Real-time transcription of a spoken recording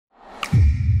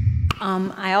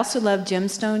I also love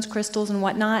gemstones, crystals, and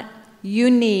whatnot. You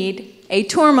need a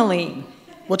tourmaline.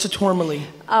 What's a tourmaline?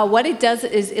 What it does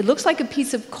is it looks like a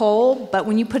piece of coal, but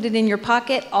when you put it in your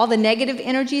pocket, all the negative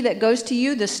energy that goes to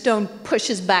you, the stone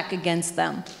pushes back against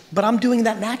them. But I'm doing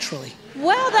that naturally.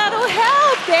 Well, that'll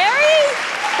help, Gary.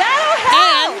 That'll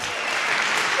help.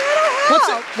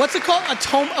 And what's it called?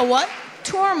 A what?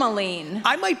 Tourmaline.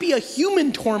 I might be a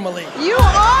human tourmaline. You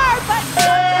are,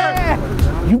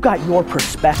 but... You got your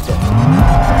perspective. I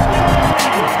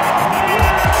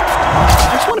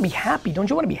just want to be happy. Don't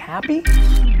you want to be happy?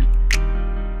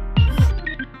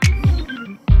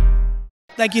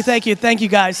 Thank you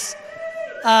guys.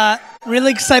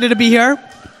 Really excited to be here.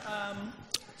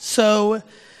 So, a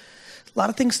lot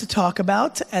of things to talk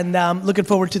about, and looking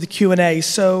forward to the Q&A.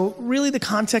 So, really the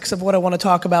context of what I want to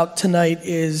talk about tonight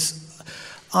is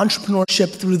entrepreneurship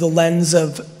through the lens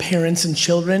of parents and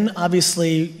children.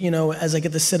 Obviously, you know, as I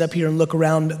get to sit up here and look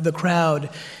around the crowd,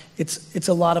 it's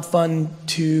a lot of fun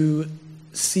to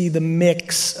see the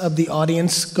mix of the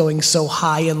audience going so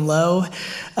high and low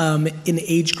in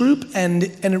age group, and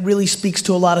it really speaks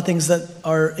to a lot of things that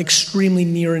are extremely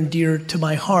near and dear to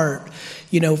my heart.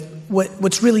 You know,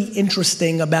 what's really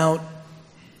interesting about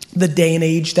the day and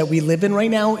age that we live in right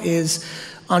now is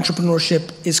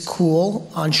entrepreneurship is cool.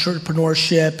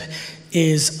 Entrepreneurship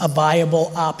is a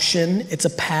viable option. It's a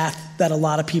path that a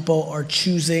lot of people are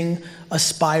choosing,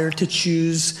 aspire to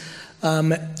choose,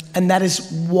 and that is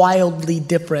wildly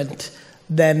different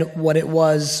than what it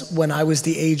was when I was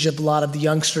the age of a lot of the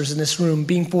youngsters in this room.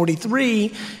 Being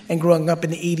 43 and growing up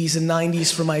in the 80s and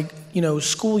 90s for my, you know,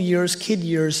 school years, kid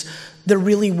years, there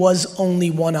really was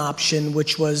only one option,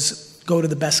 which was go to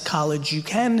the best college you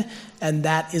can, and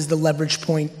that is the leverage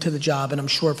point to the job. And I'm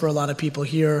sure for a lot of people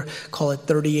here, call it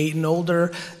 38 and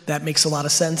older, that makes a lot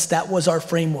of sense. That was our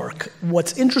framework.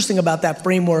 What's interesting about that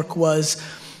framework was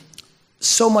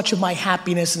so much of my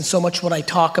happiness and so much what I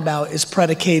talk about is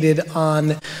predicated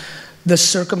on the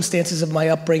circumstances of my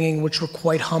upbringing, which were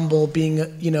quite humble,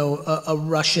 being, you know, a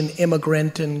Russian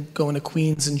immigrant and going to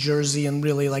Queens and Jersey and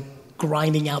really like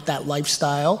grinding out that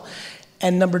lifestyle.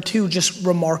 And number two, just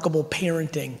remarkable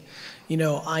parenting. You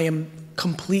know, I am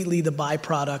completely the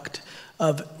byproduct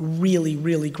of really,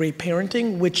 really great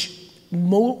parenting, which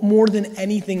more than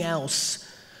anything else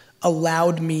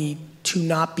allowed me to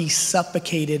not be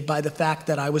suffocated by the fact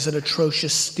that I was an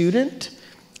atrocious student,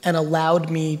 and allowed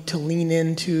me to lean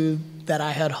into that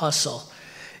I had hustle.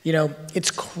 You know, it's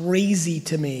crazy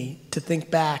to me to think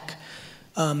back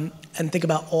and think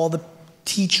about all the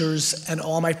teachers and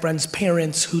all my friends'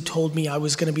 parents who told me I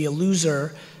was going to be a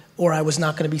loser or I was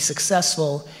not going to be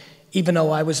successful, even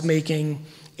though I was making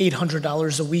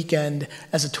 $800 a weekend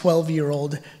as a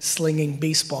 12-year-old slinging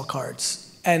baseball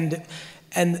cards. And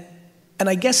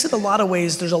I guess in a lot of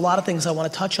ways, there's a lot of things I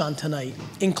want to touch on tonight,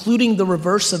 including the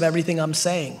reverse of everything I'm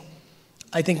saying.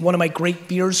 I think one of my great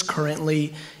fears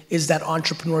currently is that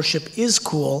entrepreneurship is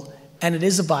cool and it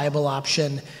is a viable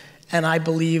option. And I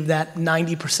believe that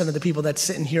 90% of the people that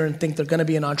sit in here and think they're going to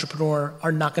be an entrepreneur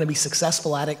are not going to be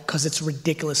successful at it because it's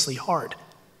ridiculously hard.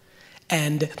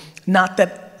 And not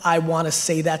that I want to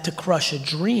say that to crush a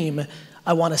dream.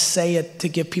 I want to say it to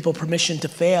give people permission to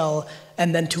fail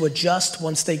and then to adjust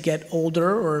once they get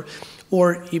older,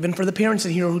 or even for the parents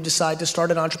in here who decide to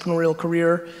start an entrepreneurial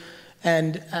career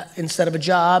and instead of a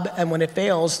job, and when it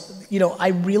fails, you know, I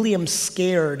really am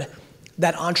scared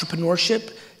that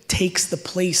entrepreneurship takes the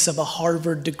place of a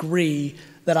Harvard degree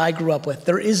that I grew up with.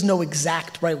 There is no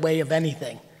exact right way of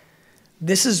anything.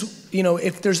 This is, you know,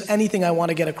 if there's anything I want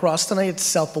to get across tonight, it's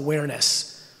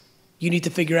self-awareness. You need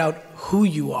to figure out who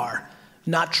you are,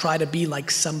 not try to be like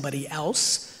somebody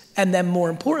else. And then more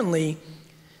importantly,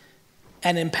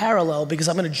 and in parallel, because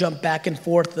I'm going to jump back and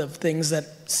forth of things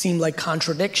that seem like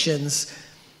contradictions,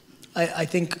 I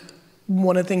think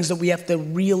one of the things that we have to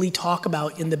really talk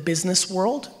about in the business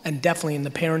world, and definitely in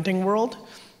the parenting world,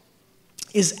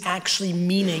 is actually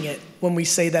meaning it when we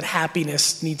say that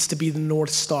happiness needs to be the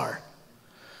North Star.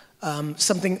 I'm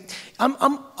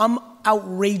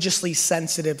outrageously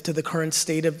sensitive to the current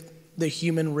state of the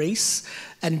human race,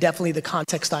 and definitely the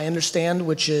context I understand,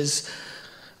 which is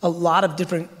a lot of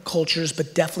different cultures,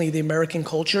 but definitely the American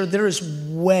culture. There is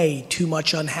way too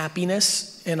much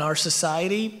unhappiness in our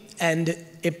society, and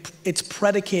it's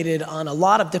predicated on a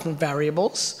lot of different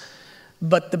variables,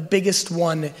 but the biggest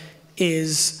one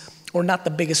is, or not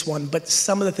the biggest one, but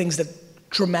some of the things that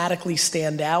dramatically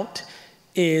stand out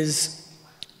is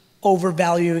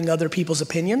overvaluing other people's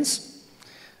opinions,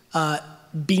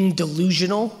 being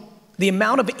delusional. The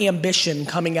amount of ambition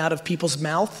coming out of people's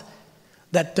mouth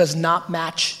that does not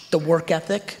match the work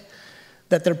ethic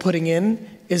that they're putting in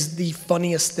is the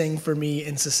funniest thing for me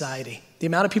in society. The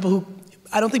amount of people who,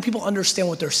 I don't think people understand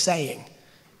what they're saying.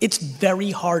 It's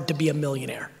very hard to be a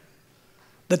millionaire.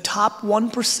 The top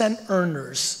 1%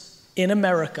 earners in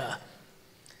America,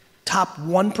 top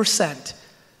 1%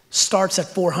 starts at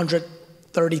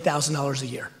 $430,000 a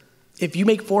year. If you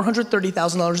make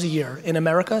 $430,000 a year in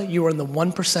America, you are in the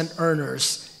 1%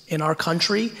 earners in our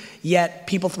country, yet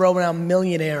people throw around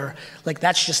millionaire like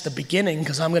that's just the beginning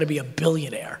because I'm gonna be a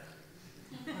billionaire.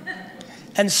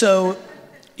 And so,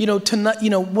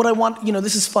 what I want,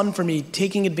 this is fun for me,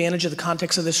 taking advantage of the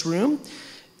context of this room,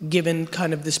 given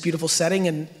kind of this beautiful setting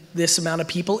and this amount of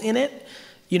people in it.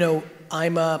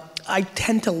 I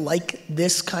tend to like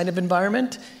this kind of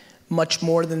environment much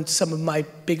more than some of my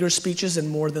bigger speeches and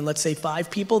more than, let's say,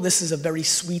 5 people. This is a very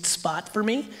sweet spot for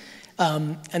me.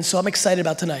 And so I'm excited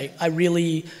about tonight.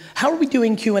 How are we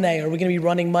doing Q&A? Are we gonna be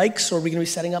running mics or are we gonna be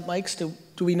setting up mics?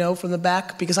 Do we know from the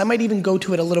back? Because I might even go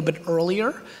to it a little bit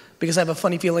earlier because I have a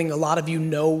funny feeling a lot of you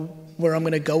know where I'm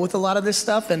gonna go with a lot of this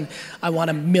stuff and I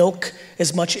wanna milk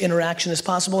as much interaction as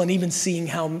possible and even seeing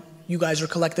how you guys are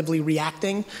collectively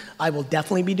reacting. I will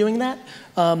definitely be doing that.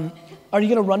 Are you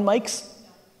gonna run mics?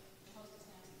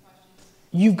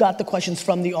 You've got the questions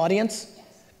from the audience?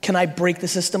 Can I break the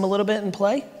system a little bit and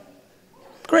play?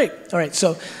 Great. All right,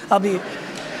 so I'll be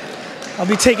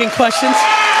taking questions.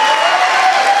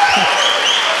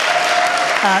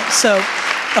 So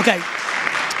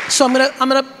I'm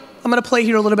gonna play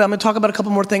here a little bit. I'm gonna talk about a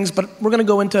couple more things, but we're gonna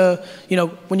go into,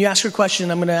 when you ask your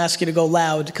question, I'm gonna ask you to go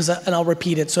loud and I'll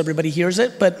repeat it so everybody hears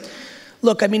it. But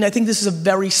look, I think this is a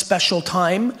very special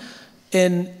time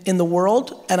in the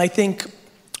world, and I think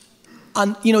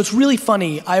it's really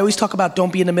funny. I always talk about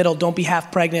don't be in the middle, don't be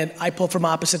half pregnant. I pull from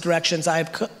opposite directions. I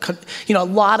have, a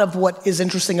lot of what is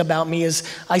interesting about me is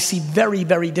I see very,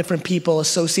 very different people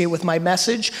associated with my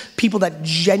message, people that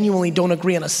genuinely don't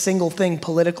agree on a single thing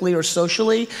politically or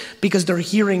socially because they're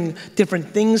hearing different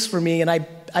things from me, and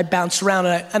I bounce around,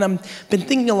 and I've been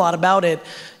thinking a lot about it,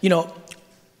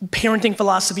 parenting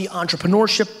philosophy,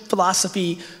 entrepreneurship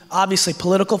philosophy, obviously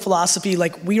political philosophy.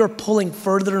 Like, we are pulling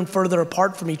further and further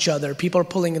apart from each other. People are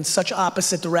pulling in such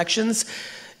opposite directions,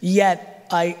 yet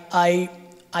I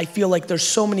feel like there's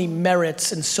so many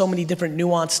merits and so many different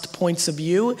nuanced points of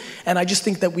view, and I just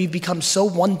think that we've become so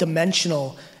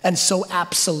one-dimensional and so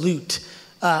absolute.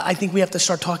 I think we have to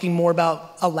start talking more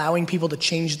about allowing people to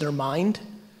change their mind.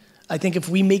 I think if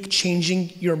we make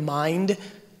changing your mind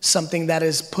something that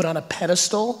is put on a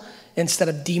pedestal instead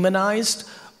of demonized,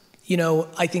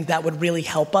 I think that would really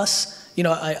help us.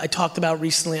 I talked about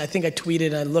recently, I think I tweeted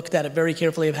and I looked at it very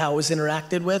carefully of how it was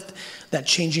interacted with, that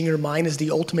changing your mind is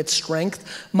the ultimate strength.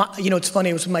 It's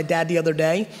funny, I was with my dad the other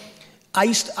day.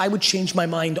 I would change my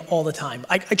mind all the time.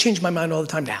 I change my mind all the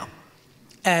time now.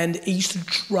 And it used to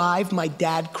drive my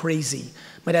dad crazy.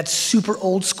 My dad's super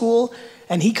old school,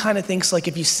 and he kind of thinks like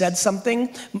if you said something,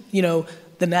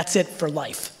 then that's it for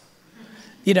life.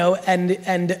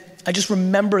 And I just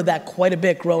remember that quite a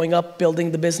bit growing up,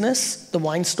 building the business, the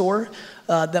wine store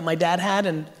that my dad had,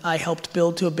 and I helped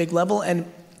build to a big level.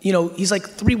 And he's like,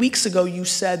 3 weeks ago you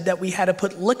said that we had to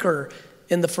put liquor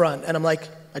in the front. And I'm like,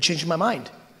 I changed my mind.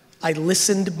 I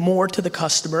listened more to the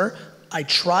customer. I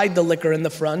tried the liquor in the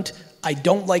front. I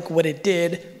don't like what it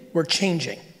did. We're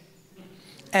changing.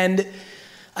 And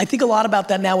I think a lot about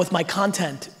that now with my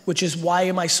content, which is why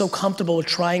am I so comfortable with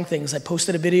trying things. I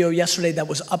posted a video yesterday that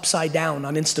was upside down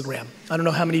on Instagram. I don't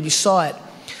know how many of you saw it.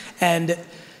 And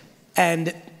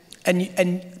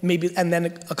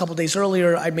then a couple days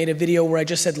earlier, I made a video where I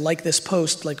just said like this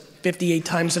post like 58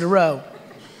 times in a row.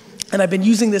 And I've been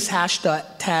using this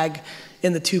hashtag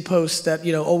in the 2 posts that,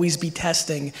 always be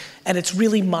testing. And it's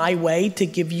really my way to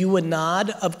give you a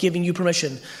nod of giving you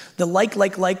permission. The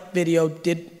like video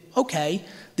did okay.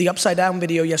 The upside down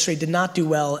video yesterday did not do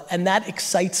well, and that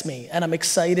excites me. And I'm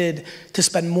excited to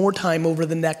spend more time over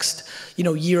the next,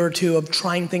 year or 2 of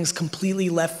trying things completely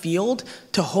left field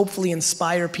to hopefully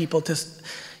inspire people to,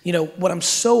 what I'm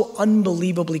so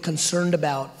unbelievably concerned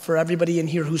about for everybody in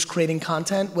here who's creating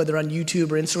content, whether on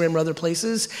YouTube or Instagram or other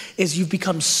places, is you've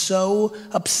become so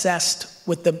obsessed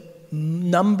with the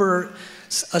number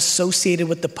associated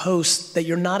with the post that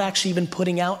you're not actually even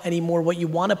putting out anymore what you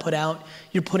want to put out.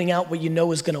 You're putting out what you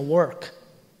know is going to work.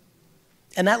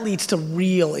 And that leads to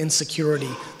real insecurity.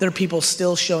 There are people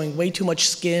still showing way too much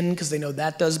skin because they know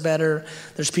that does better.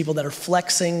 There's people that are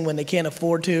flexing when they can't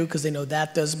afford to because they know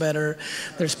that does better.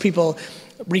 There's people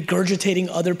regurgitating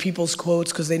other people's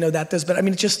quotes because they know that does better.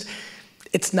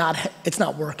 It's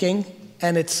not working,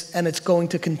 and it's going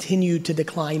to continue to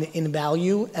decline in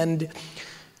value. And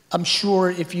I'm sure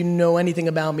if you know anything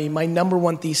about me, my number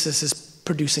 1 thesis is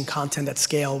producing content at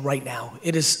scale right now.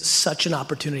 It is such an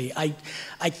opportunity. I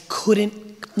couldn't,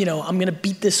 I'm gonna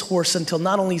beat this horse until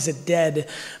not only is it dead,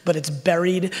 but it's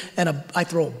buried and I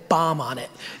throw a bomb on it,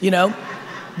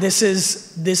 This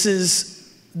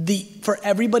is for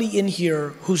everybody in here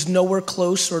who's nowhere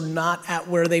close or not at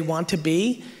where they want to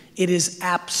be, it is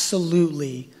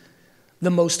absolutely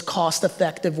the most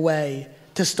cost-effective way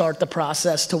to start the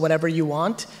process to whatever you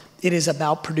want. It is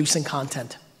about producing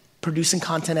content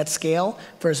at scale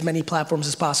for as many platforms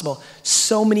as possible.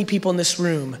 So many people in this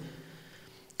room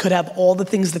could have all the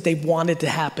things that they've wanted to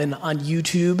happen on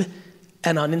YouTube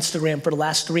and on Instagram for the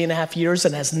last 3.5 years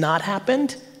and has not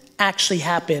happened, actually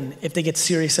happen if they get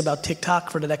serious about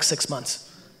TikTok for the next 6 months.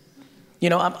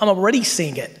 I'm already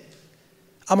seeing it.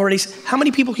 How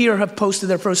many people here have posted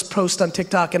their first post on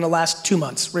TikTok in the last 2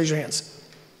 months? Raise your hands.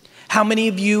 How many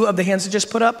of you, of the hands that just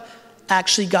put up,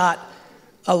 actually got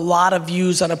a lot of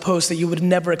views on a post that you would have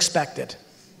never expected?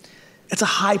 It's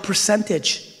a high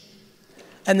percentage.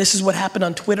 And this is what happened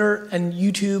on Twitter and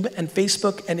YouTube and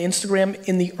Facebook and Instagram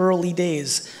in the early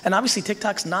days. And obviously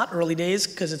TikTok's not early days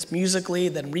because it's Musical.ly,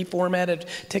 then reformatted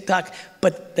TikTok,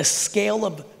 but the scale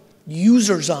of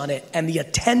users on it and the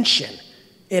attention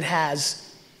it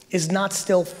has is not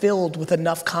still filled with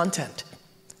enough content.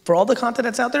 For all the content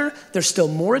that's out there, there's still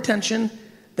more attention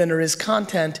than there is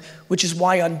content, which is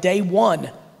why on day one,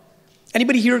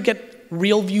 anybody here get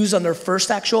real views on their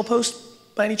first actual post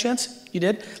by any chance? You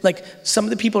did? Like some of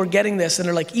the people are getting this and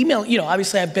they're like, email,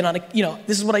 obviously I've been on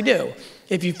this is what I do.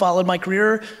 If you followed my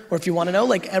career or if you want to know,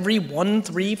 like every 1,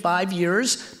 3, 5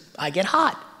 years, I get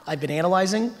hot. I've been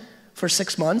analyzing for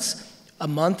 6 months, a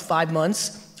month, 5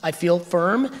 months. I feel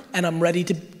firm and I'm ready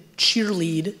to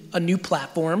cheerlead a new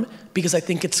platform because I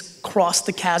think it's crossed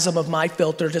the chasm of my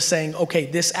filter to saying, okay,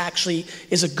 this actually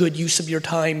is a good use of your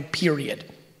time, period.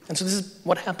 And so this is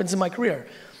what happens in my career.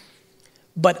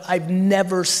 But I've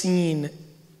never seen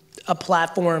a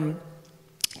platform,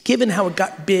 given how it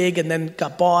got big and then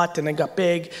got bought and then got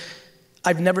big,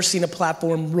 I've never seen a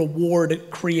platform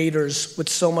reward creators with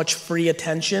so much free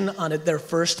attention on their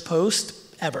first post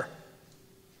ever.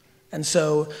 And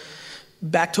so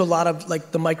back to a lot of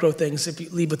like the micro things, if you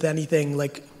leave with anything,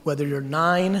 like whether you're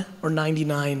 9 or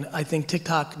 99, I think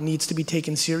TikTok needs to be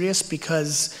taken serious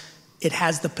because it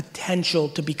has the potential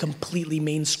to be completely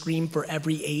mainstream for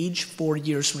every age 4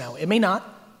 years from now. It may not.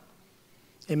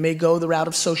 It may go the route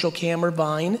of social cam or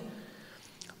Vine,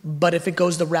 but if it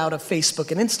goes the route of Facebook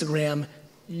and Instagram,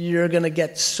 you're gonna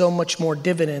get so much more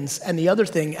dividends. And the other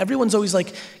thing, everyone's always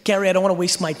like, Gary, I don't wanna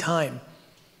waste my time.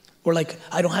 Or like,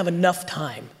 I don't have enough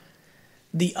time.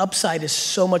 The upside is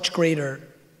so much greater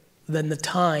than the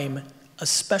time,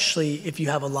 especially if you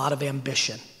have a lot of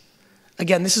ambition.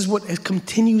 Again, this is what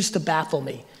continues to baffle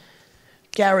me.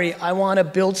 Gary, I want to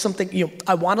build something,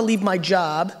 I want to leave my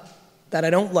job that I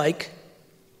don't like,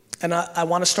 and I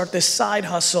want to start this side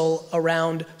hustle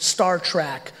around Star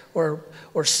Trek or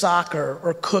soccer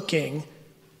or cooking,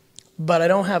 but I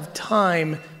don't have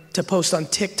time to post on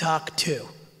TikTok too.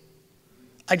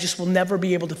 I just will never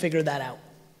be able to figure that out.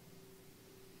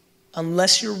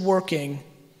 Unless you're working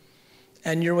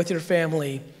and you're with your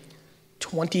family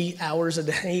 20 hours a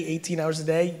day, 18 hours a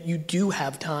day, you do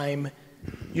have time.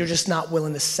 You're just not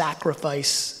willing to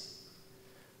sacrifice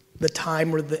the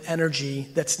time or the energy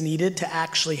that's needed to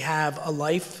actually have a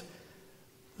life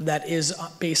that is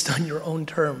based on your own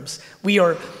terms.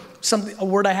 A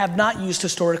word I have not used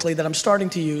historically that I'm starting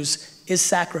to use is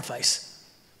sacrifice.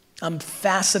 I'm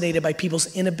fascinated by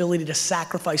people's inability to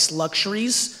sacrifice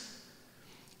luxuries.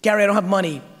 Gary, I don't have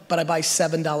money, but I buy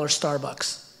 $7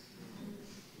 Starbucks.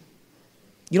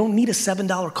 You don't need a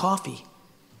 $7 coffee,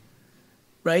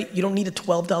 right? You don't need a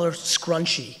 $12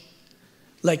 scrunchie.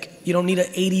 Like, you don't need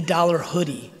an $80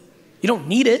 hoodie. You don't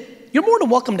need it. You're more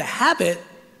than welcome to have it,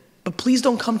 but please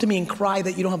don't come to me and cry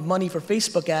that you don't have money for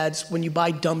Facebook ads when you buy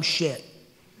dumb shit.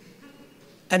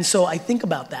 And so I think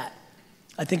about that.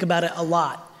 I think about it a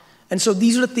lot. And so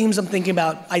these are the themes I'm thinking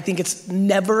about. I think it's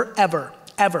never, ever,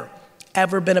 ever,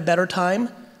 ever been a better time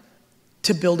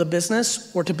to build a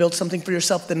business or to build something for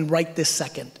yourself than right this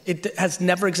second. It has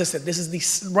never existed. This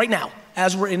is right now,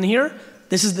 as we're in here,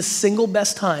 this is the single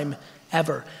best time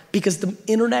ever because the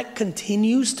internet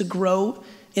continues to grow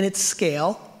in its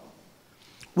scale,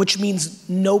 which means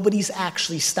nobody's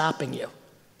actually stopping you.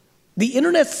 The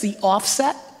internet's the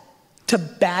offset to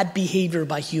bad behavior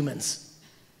by humans.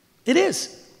 It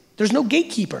is. There's no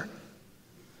gatekeeper.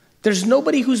 There's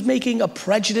nobody who's making a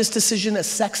prejudiced decision, a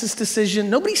sexist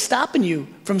decision. Nobody's stopping you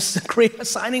from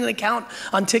signing an account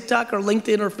on TikTok or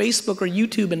LinkedIn or Facebook or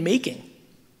YouTube and making.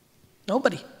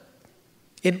 Nobody.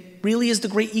 It really is the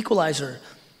great equalizer.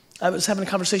 I was having a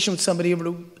conversation with somebody over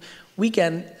the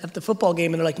weekend at the football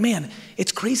game, and they're like, man,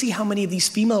 it's crazy how many of these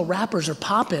female rappers are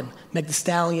popping. Meg Thee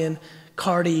Stallion,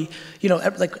 Cardi,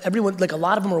 like everyone, like a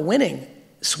lot of them are winning.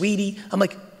 Sweetie. I'm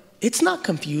like, it's not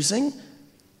confusing.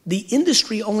 The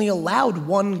industry only allowed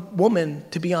one woman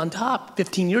to be on top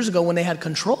 15 years ago when they had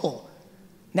control.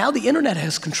 Now the internet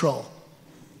has control.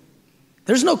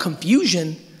 There's no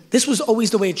confusion. This was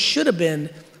always the way it should have been.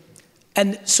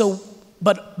 And so,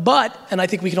 but, and I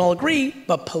think we can all agree,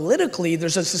 but politically,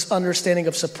 there's this understanding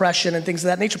of suppression and things of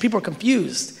that nature. People are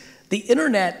confused. The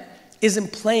internet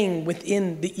isn't playing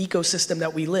within the ecosystem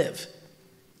that we live.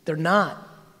 They're not.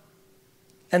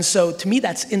 And so to me,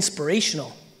 that's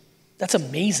inspirational. That's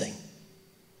amazing.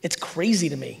 It's crazy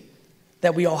to me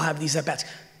that we all have these at-bats.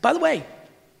 By the way,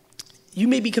 you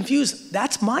may be confused.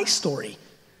 That's my story.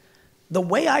 The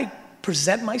way I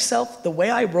present myself, the way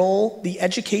I roll, the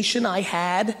education I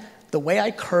had, the way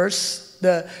I curse,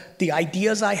 the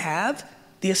ideas I have,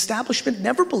 the establishment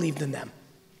never believed in them.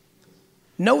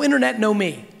 No internet, no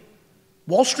me.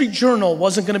 Wall Street Journal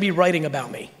wasn't going to be writing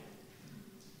about me.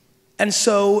 And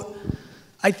so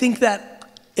I think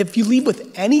that if you leave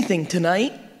with anything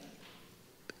tonight,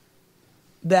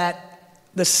 that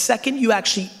the second you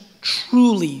actually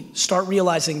truly start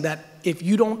realizing that if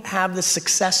you don't have the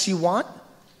success you want,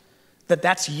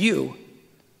 that's you.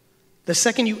 The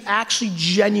second you actually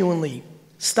genuinely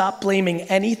stop blaming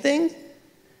anything,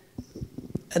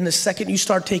 and the second you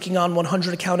start taking on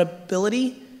 100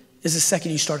 accountability, is the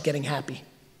second you start getting happy.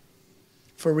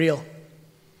 For real.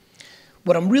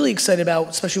 What I'm really excited about,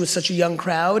 especially with such a young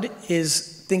crowd,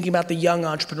 is thinking about the young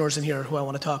entrepreneurs in here who I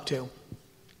want to talk to.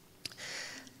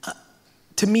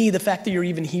 To me, the fact that you're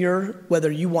even here,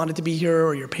 whether you wanted to be here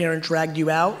or your parent dragged you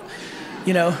out,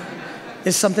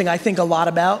 is something I think a lot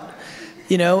about.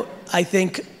 I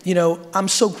think, I'm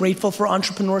so grateful for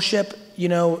entrepreneurship.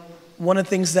 One of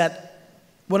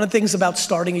the things about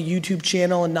starting a YouTube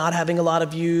channel and not having a lot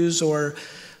of views, or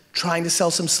trying to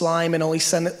sell some slime and only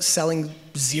selling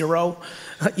zero,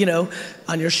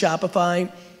 on your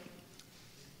Shopify.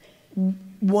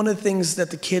 One of the things that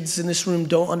the kids in this room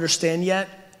don't understand yet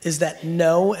is that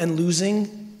no and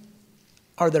losing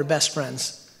are their best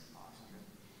friends.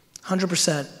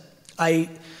 100%.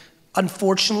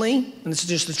 Unfortunately, and this is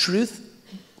just the truth,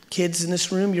 kids in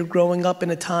this room, you're growing up in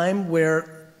a time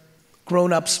where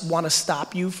grown-ups want to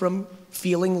stop you from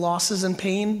feeling losses and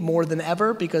pain more than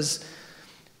ever, because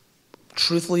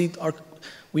truthfully,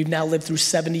 we've now lived through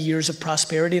 70 years of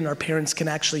prosperity, and our parents can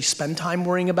actually spend time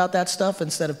worrying about that stuff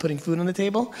instead of putting food on the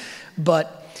table.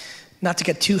 But not to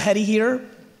get too heady here,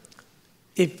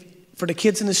 for the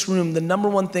kids in this room, the number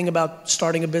one thing about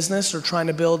starting a business or trying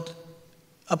to build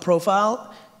a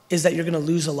profile is that you're going to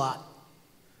lose a lot.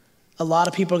 A lot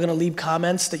of people are going to leave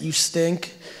comments that you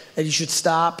stink, that you should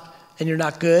stop, and you're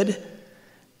not good.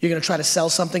 You're going to try to sell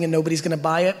something and nobody's going to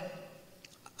buy it.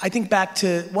 I think back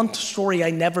to one story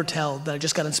I never tell that I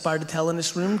just got inspired to tell in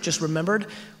this room, just remembered,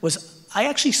 was I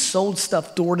actually sold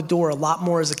stuff door to door a lot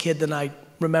more as a kid than I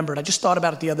remembered. I just thought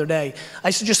about it the other day. I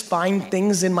used to just find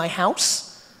things in my house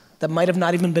that might have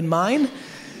not even been mine.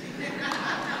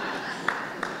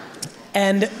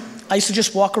 And I used to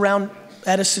just walk around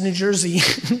Edison, New Jersey,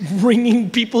 ringing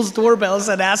people's doorbells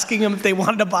and asking them if they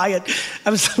wanted to buy it.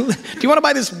 Do you want to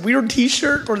buy this weird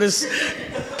t-shirt or this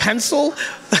pencil?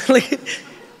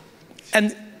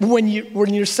 And when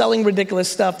you're selling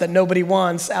ridiculous stuff that nobody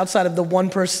wants, outside of the one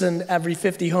person every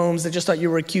 50 homes that just thought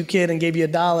you were a cute kid and gave you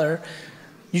 $1,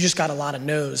 you just got a lot of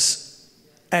no's.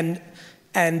 And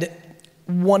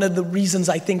one of the reasons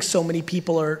I think so many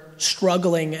people are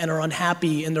struggling and are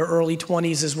unhappy in their early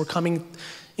 20s is we're coming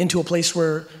into a place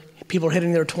where people are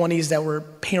hitting their 20s that were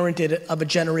parented of a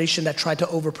generation that tried to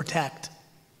overprotect.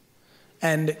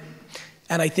 And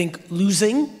I think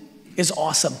losing is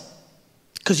awesome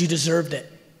because you deserved it.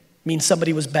 It means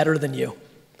somebody was better than you.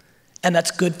 And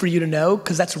that's good for you to know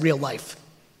because that's real life.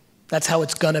 That's how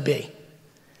it's gonna be.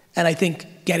 And I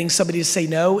think getting somebody to say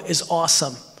no is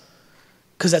awesome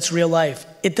because that's real life.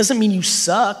 It doesn't mean you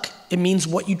suck. It means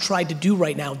what you tried to do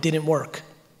right now didn't work.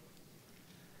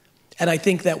 And I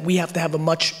think that we have to have a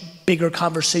much bigger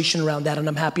conversation around that, and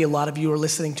I'm happy a lot of you are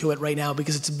listening to it right now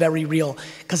because it's very real.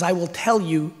 Because I will tell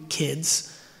you,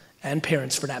 kids, and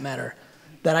parents for that matter,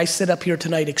 that I sit up here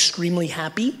tonight extremely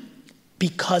happy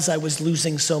because I was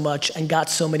losing so much and got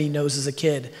so many no's as a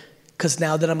kid. Because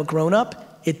now that I'm a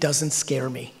grown-up, it doesn't scare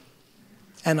me.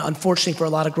 And unfortunately for a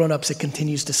lot of grown-ups, it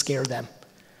continues to scare them.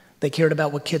 They cared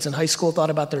about what kids in high school thought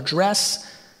about their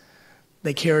dress.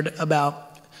 They cared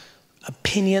about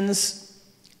opinions,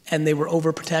 and they were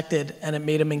overprotected, and it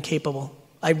made them incapable.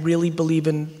 I really believe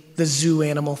in the zoo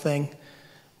animal thing,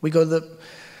 We go to the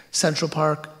Central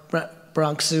Park,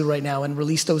 Bronx Zoo right now and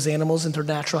release those animals into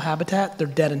their natural habitat, they're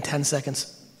dead in 10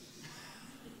 seconds.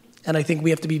 And I think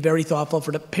we have to be very thoughtful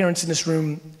for the parents in this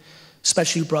room,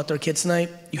 especially who brought their kids tonight.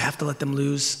 You have to let them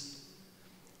loose.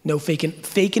 No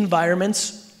fake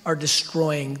environments are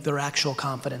destroying their actual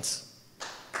confidence.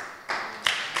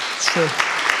 It's true.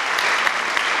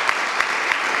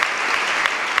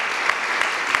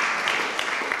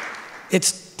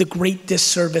 It's the great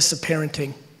disservice of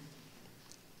parenting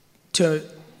to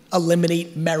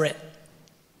eliminate merit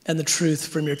and the truth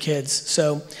from your kids.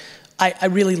 So I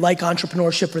really like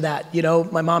entrepreneurship for that. You know,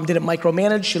 my mom didn't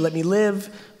micromanage, she let me live,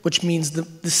 which means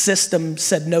the system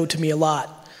said no to me a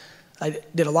lot. I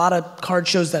did a lot of card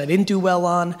shows that I didn't do well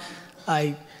on.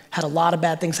 I had a lot of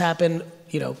bad things happen.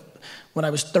 You know, when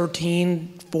I was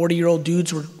 13, 40-year-old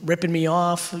dudes were ripping me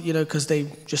off, you know, because they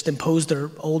just imposed their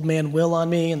old man will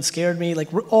on me and scared me.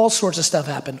 Like, all sorts of stuff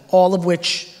happened, all of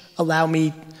which allow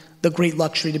me the great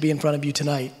luxury to be in front of you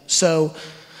tonight. So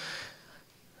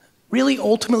really,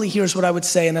 ultimately, here's what I would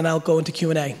say, and then I'll go into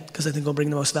Q&A, because I think it'll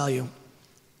bring the most value.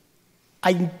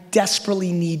 I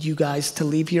desperately need you guys to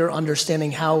leave here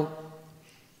understanding how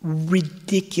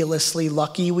ridiculously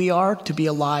lucky we are to be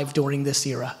alive during this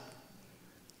era.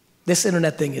 This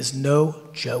internet thing is no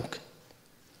joke.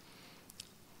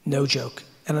 No joke.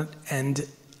 And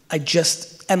I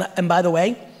just, and by the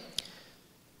way,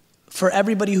 for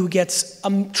everybody who gets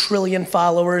a trillion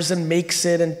followers and makes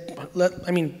it, and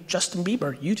I mean, Justin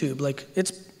Bieber, YouTube, like,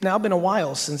 it's now been a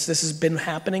while since this has been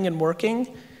happening and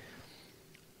working.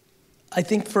 I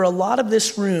think for a lot of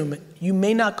this room, you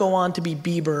may not go on to be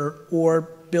Bieber or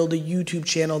build a YouTube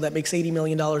channel that makes $80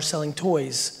 million selling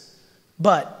toys,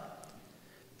 but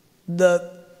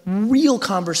the real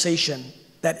conversation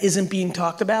that isn't being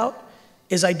talked about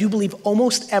is, I do believe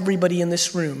almost everybody in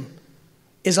this room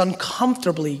is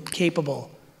uncomfortably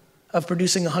capable of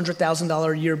producing a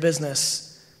 $100,000 a year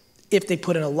business if they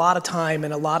put in a lot of time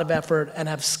and a lot of effort and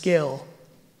have skill,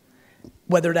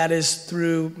 whether that is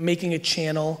through making a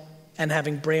channel and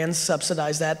having brands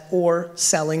subsidize that, or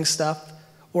selling stuff,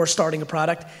 or starting a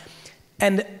product.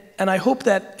 And I hope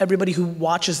that everybody who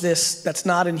watches this that's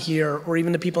not in here, or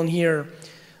even the people in here,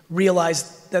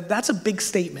 realize that that's a big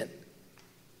statement.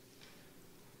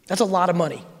 That's a lot of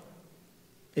money.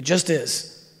 It just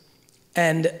is.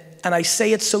 And I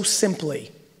say it so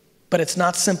simply, but it's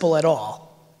not simple at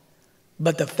all.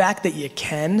 But the fact that you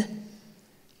can,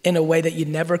 in a way that you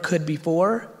never could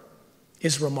before,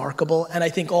 is remarkable. And I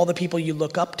think all the people you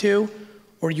look up to,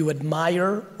 or you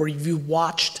admire, or you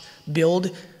watched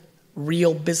build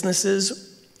real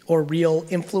businesses or real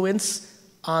influence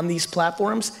on these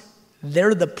platforms,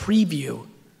 they're the preview,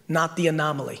 not the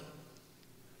anomaly.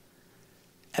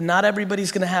 And not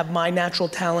everybody's gonna have my natural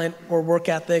talent or work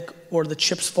ethic or the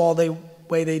chips fall the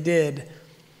way they did.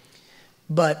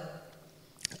 But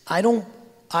I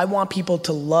want people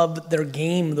to love their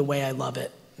game the way I love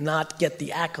it, not get the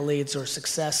accolades or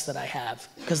success that I have,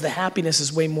 because the happiness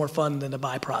is way more fun than the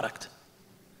byproduct.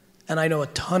 And I know a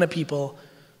ton of people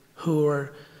who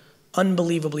are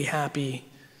unbelievably happy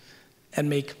and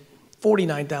make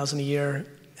 $49,000 a year,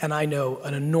 and I know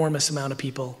an enormous amount of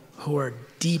people who are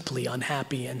deeply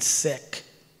unhappy and sick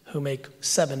who make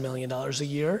 $7 million a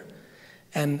year.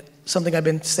 And something I've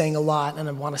been saying a lot, and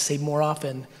I want to say more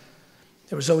often,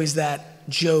 there was always that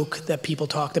joke that people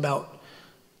talked about,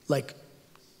 like,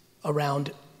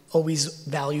 around always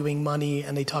valuing money,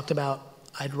 and they talked about,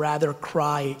 I'd rather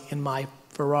cry in my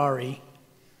Ferrari,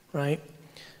 right?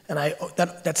 And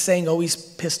that saying always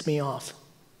pissed me off,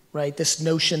 right? This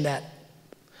notion that,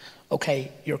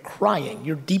 okay, you're crying,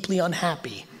 you're deeply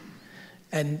unhappy,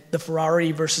 and the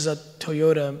Ferrari versus a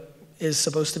Toyota is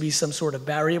supposed to be some sort of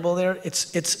variable there.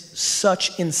 It's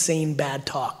such insane bad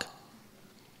talk.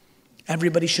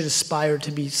 Everybody should aspire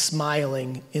to be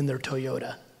smiling in their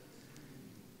Toyota.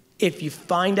 If you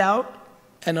find out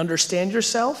and understand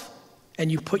yourself,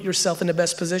 and you put yourself in the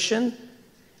best position,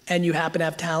 and you happen to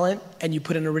have talent, and you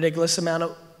put in a ridiculous amount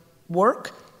of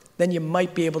work, then you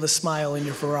might be able to smile in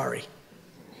your Ferrari.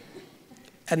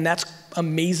 And that's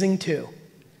amazing too.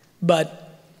 But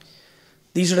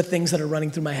these are the things that are running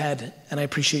through my head, and I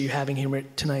appreciate you having me here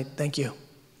tonight. Thank you.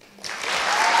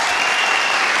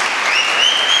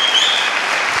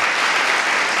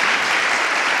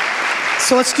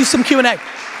 So let's do some Q&A.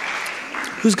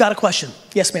 Who's got a question?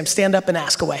 Yes, ma'am, stand up and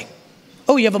ask away.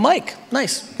 Oh, you have a mic.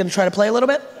 Nice. Gonna try to play a little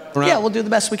bit? Yeah, we'll do the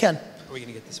best we can. Are we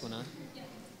gonna get this one on?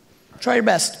 Try your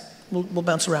best. We'll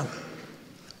bounce around.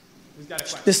 Who's got a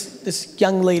question? This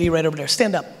young lady right over there.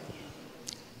 Stand up.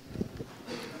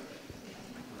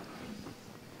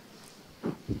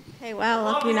 Hey, well,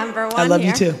 lucky number one I love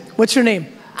here. you too. What's your name?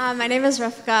 My name is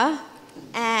Rivka,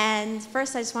 and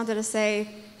first I just wanted to say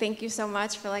thank you so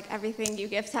much for like everything you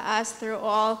give to us through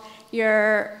all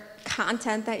your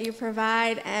content that you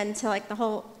provide and to like the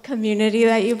whole community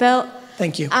that you built.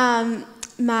 Thank you.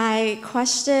 My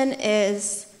question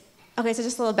is, okay, so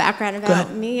just a little background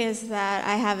about me is that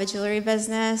I have a jewelry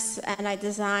business and I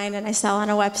design and I sell on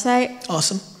a website.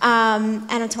 Awesome.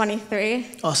 And I'm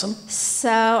 23. Awesome.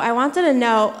 So I wanted to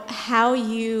know how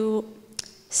you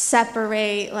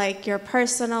separate like your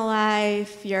personal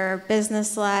life, your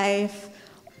business life,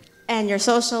 and your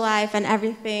social life and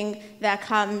everything that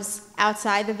comes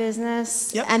outside the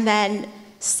business, and then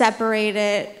separate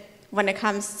it when it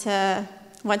comes to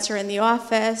once you're in the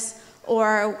office,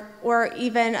 or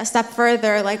even a step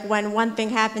further, like when one thing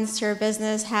happens to your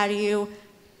business, how do you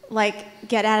like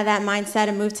get out of that mindset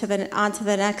and move onto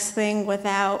the next thing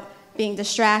without being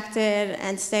distracted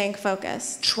and staying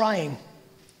focused? Trying.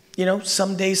 You know,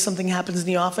 some days something happens in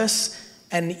the office,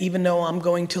 and even though I'm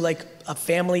going to like a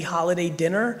family holiday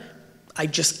dinner, I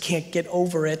just can't get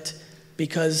over it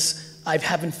because I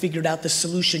haven't figured out the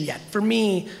solution yet. For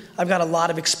me, I've got a lot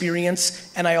of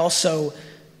experience, and I also,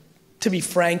 to be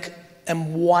frank,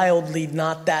 am wildly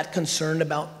not that concerned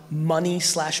about money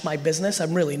 / my business.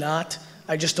 I'm really not.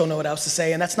 I just don't know what else to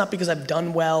say, and that's not because I've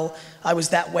done well. I was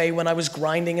that way when I was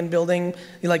grinding and building.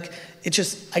 Like, I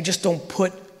just don't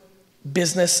put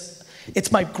business.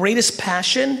 It's my greatest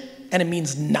passion, and it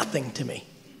means nothing to me.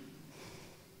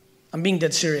 I'm being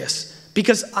dead serious.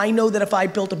 Because I know that if I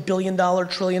built $1 billion, $1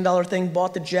 trillion thing,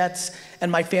 bought the jets, and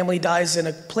my family dies in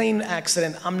a plane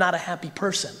accident, I'm not a happy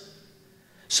person.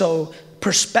 So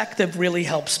perspective really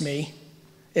helps me.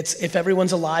 It's if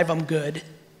everyone's alive, I'm good.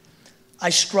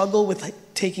 I struggle with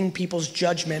taking people's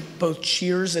judgment, both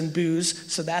cheers and boos,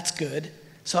 so that's good.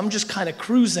 So I'm just kind of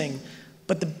cruising.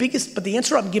 But the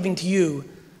answer I'm giving to you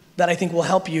that I think will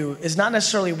help you is not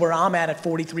necessarily where I'm at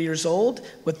 43 years old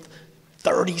with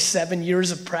 37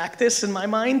 years of practice in my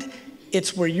mind.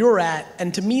 It's where you're at.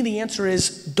 And to me, the answer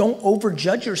is don't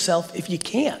overjudge yourself if you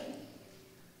can't.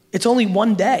 It's only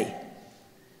one day.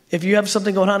 If you have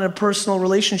something going on in a personal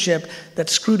relationship that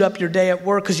screwed up your day at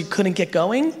work because you couldn't get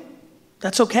going,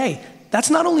 that's okay.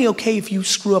 That's not only okay if you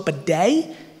screw up a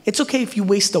day, it's okay if you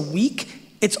waste a week.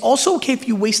 It's also okay if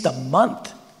you waste a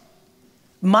month.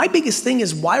 My biggest thing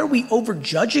is, why are we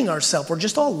overjudging ourselves? We're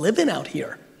just all living out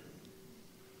here.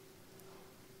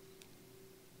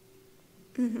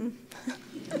 Mm-hmm.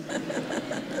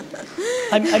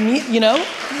 I mean, you know?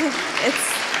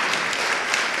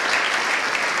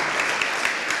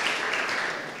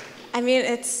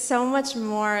 It's so much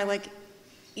more like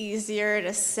easier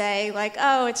to say like,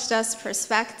 oh, it's just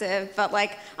perspective, but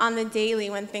like on the daily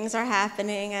when things are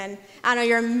happening and I don't know,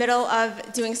 you're in the middle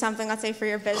of doing something, let's say for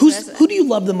your business. Who do you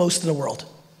love the most in the world?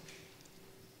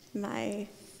 My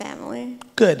family.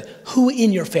 Good. Who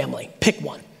in your family? Pick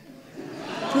one.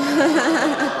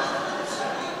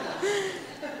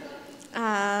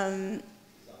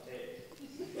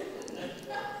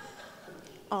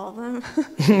 All of them.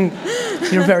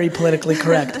 You're very politically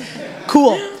correct.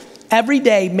 Cool. Every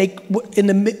day,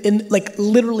 like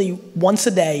literally once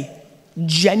a day,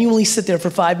 genuinely sit there for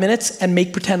 5 minutes and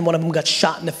make pretend one of them got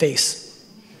shot in the face.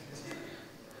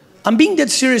 I'm being dead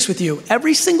serious with you.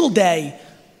 Every single day,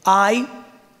 I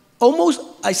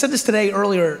said this today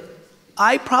earlier,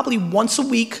 I probably once a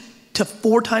week to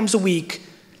 4 times a week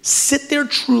sit there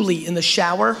truly in the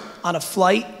shower, on a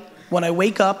flight, when I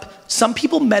wake up. Some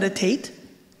people meditate,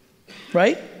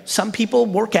 right? Some people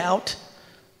work out,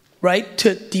 right?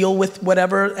 To deal with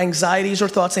whatever anxieties or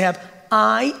thoughts they have.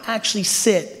 I actually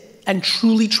sit and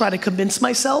truly try to convince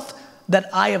myself that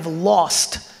I have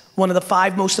lost one of the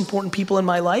 5 most important people in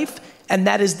my life, and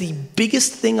that is the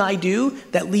biggest thing I do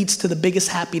that leads to the biggest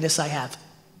happiness I have.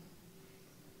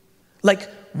 Like,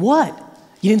 what?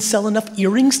 You didn't sell enough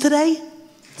earrings today?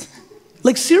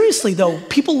 Like, seriously though,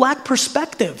 people lack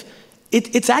perspective.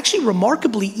 It's actually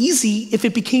remarkably easy if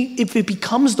it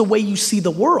becomes the way you see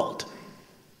the world.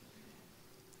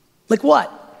 Like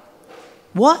what?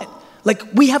 What? Like,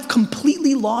 we have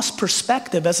completely lost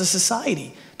perspective as a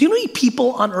society. Do you know how many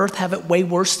people on earth have it way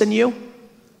worse than you?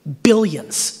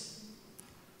 Billions.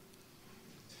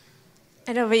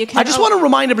 I know, but you can't. I just want to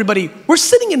remind everybody, we're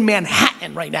sitting in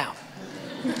Manhattan right now.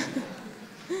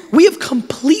 We have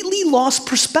completely lost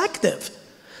perspective.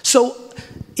 So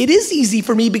it is easy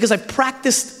for me because I've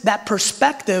practiced that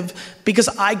perspective because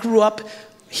I grew up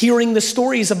hearing the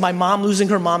stories of my mom losing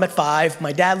her mom at 5,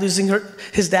 my dad losing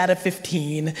his dad at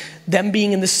 15, them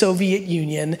being in the Soviet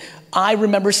Union. I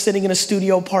remember sitting in a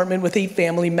studio apartment with 8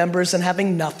 family members and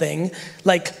having nothing.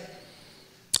 Like,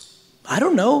 I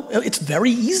don't know, it's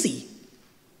very easy.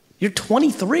 You're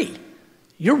 23.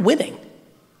 You're winning.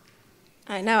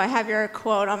 I know, I have your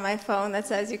quote on my phone that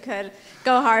says you could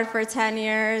go hard for 10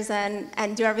 years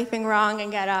and do everything wrong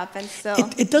and get up and still.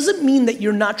 It doesn't mean that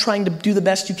you're not trying to do the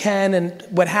best you can and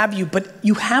what have you, but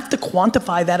you have to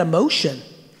quantify that emotion.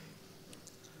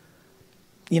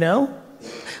 You know?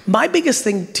 My biggest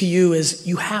thing to you is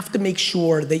you have to make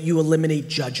sure that you eliminate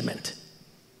judgment.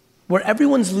 Where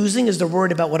everyone's losing is they're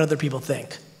worried about what other people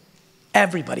think.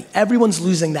 Everyone's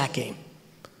losing that game.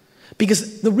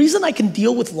 Because the reason I can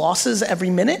deal with losses every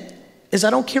minute is I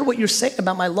don't care what you're saying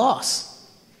about my loss.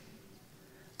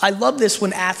 I love this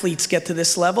when athletes get to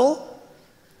this level.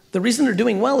 The reason they're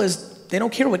doing well is they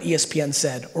don't care what ESPN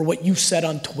said or what you said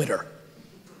on Twitter.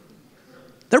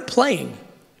 They're playing.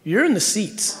 You're in the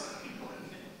seats.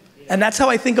 And that's how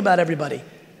I think about everybody.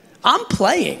 I'm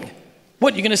playing.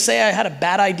 What, you're gonna say I had a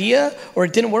bad idea or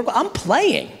it didn't work? I'm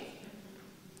playing.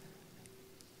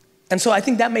 And so I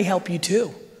think that may help you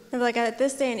too. Like at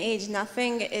this day and age,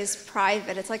 nothing is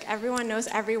private. It's like everyone knows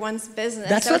everyone's business.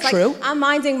 That's so not true. Like, I'm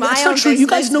minding my That's own not true. business. You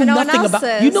guys know but no nothing one about.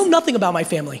 else's. You know nothing about my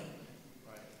family.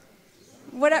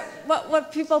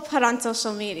 What people put on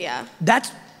social media.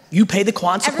 That's you pay the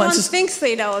Everyone consequences. thinks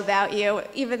they know about you,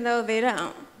 even though they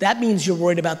don't. That means you're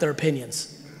worried about their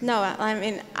opinions. No, I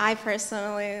mean I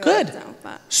personally Good. don't.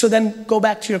 But. So then go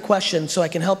back to your question so I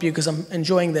can help you because I'm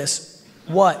enjoying this.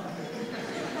 What?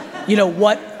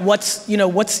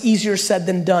 What's easier said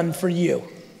than done for you?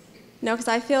 No, because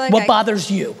I feel like What bothers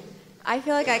you? I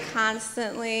feel like I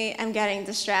constantly am getting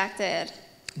distracted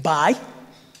By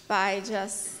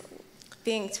just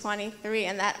being 23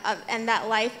 and that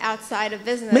life outside of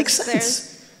business. Makes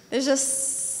sense. There's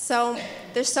just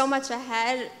there's so much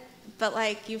ahead, but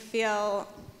like you feel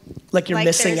like you're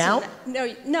missing out?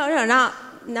 No,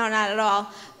 not at all.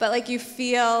 But like you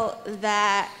feel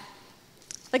that.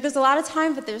 Like there's a lot of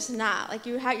time, but there's not. Like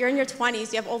you're in your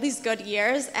 20s, you have all these good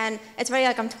years, and it's already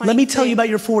like I'm 20. Let me tell you about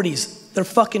your 40s. They're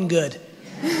fucking good.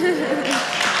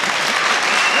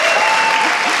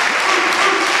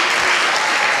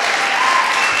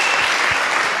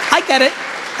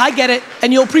 I get it,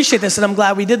 and you'll appreciate this, and I'm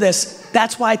glad we did this.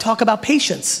 That's why I talk about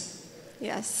patience.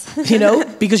 Yes.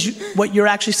 Because what you're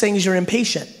actually saying is you're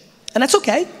impatient, and that's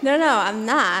okay. No, I'm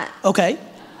not. Okay.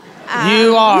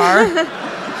 You are.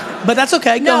 But that's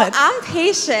okay, go ahead. No, I'm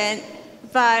patient,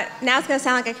 but now it's gonna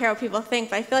sound like I care what people think,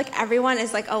 but I feel like everyone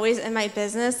is like always in my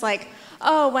business, like,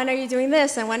 oh, when are you doing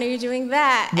this and when are you doing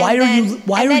that? Why are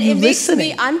you listening? It makes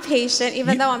me impatient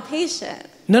even though I'm patient.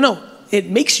 No, it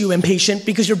makes you impatient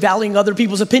because you're valuing other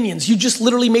people's opinions. You just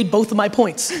literally made both of my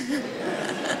points.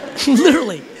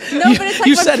 Literally. No, but it's like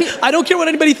you said, I don't care what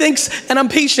anybody thinks and I'm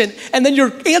patient, and then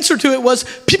your answer to it was,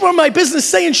 people are in my business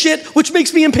saying shit, which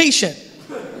makes me impatient.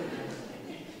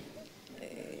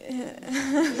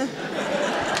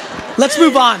 Let's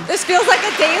move on. This feels like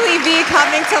a Garyvee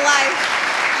coming to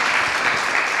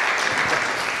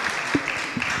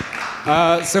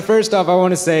life. So first off, I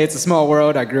want to say it's a small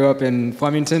world. I grew up in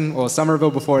Flemington, well, Somerville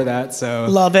before that, so.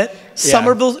 Love it. Yeah.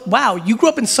 Somerville, wow, you grew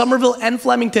up in Somerville and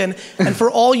Flemington, and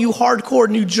for all you hardcore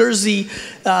New Jersey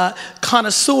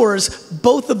connoisseurs,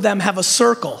 both of them have a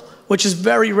circle, which is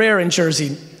very rare in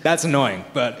Jersey. That's annoying,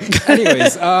 but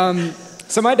anyways,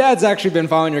 so my dad's actually been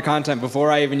following your content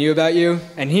before I even knew about you,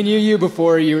 and he knew you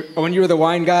when you were the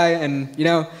wine guy, and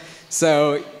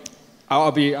so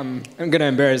I'm gonna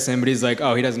embarrass him, but he's like,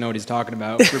 oh, he doesn't know what he's talking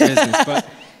about for business. But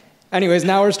anyways,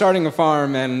 now we're starting a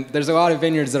farm, and there's a lot of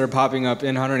vineyards that are popping up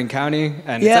in Hunterdon County,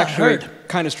 and it's actually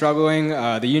kind of struggling.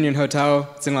 The Union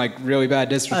Hotel, it's in like really bad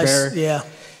disrepair. Yeah.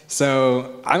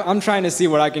 So I'm trying to see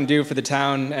what I can do for the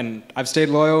town, and I've stayed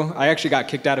loyal. I actually got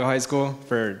kicked out of high school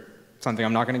for something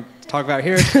I'm not going to talk about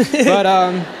here, but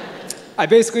I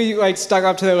basically like stuck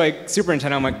up to the like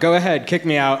superintendent. I'm like, go ahead, kick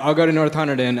me out. I'll go to North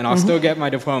Hunterdon, and I'll still get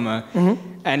my diploma.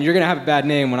 And you're gonna have a bad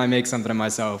name when I make something of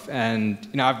myself. And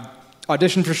I've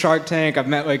auditioned for Shark Tank. I've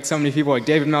met like so many people. Like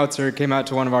David Meltzer came out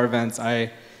to one of our events. I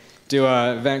do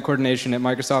event coordination at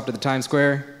Microsoft at the Times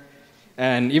Square.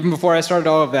 And even before I started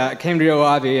all of that, I came to your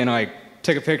lobby and like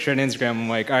took a picture on Instagram. I'm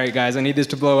like, all right, guys, I need this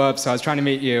to blow up, so I was trying to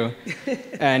meet you.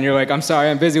 And you're like, I'm sorry,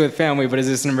 I'm busy with family, but is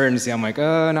this an emergency? I'm like,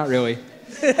 not really.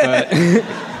 But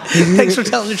Thanks for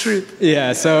telling the truth.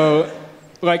 Yeah, so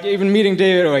like even meeting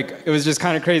David, like it was just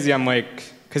kind of crazy. I'm like,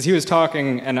 because he was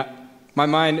talking, and my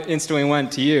mind instantly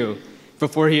went to you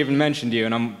before he even mentioned you.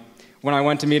 And when I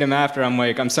went to meet him after, I'm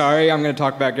like, I'm sorry, I'm going to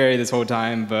talk about Gary this whole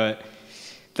time, but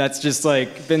that's just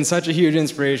like been such a huge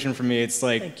inspiration for me. It's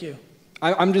like, thank you.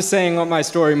 I'm just saying my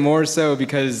story more so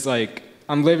because like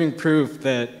I'm living proof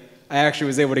that I actually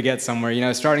was able to get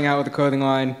somewhere. Starting out with a clothing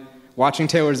line, watching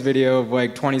Taylor's video of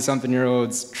like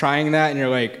 20-something-year-olds trying that, and you're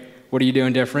like, what are you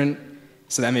doing different?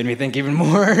 So that made me think even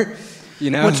more, you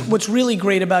know? What's really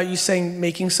great about you saying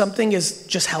making something is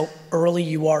just how early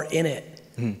you are in it.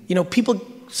 You know,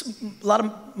 a lot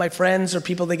of my friends or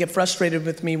people, they get frustrated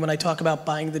with me when I talk about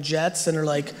buying the jets, and they're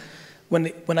like,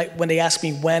 when they ask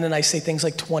me when, and I say things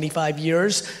like 25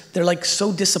 years, they're like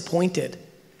so disappointed.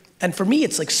 And for me,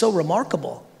 it's like so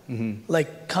remarkable.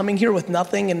 Like coming here with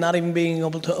nothing and not even being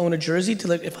able to own a jersey, to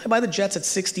like, if I buy the Jets at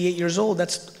 68 years old,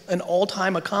 that's an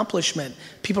all-time accomplishment.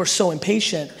 People are so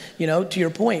impatient, you know, to your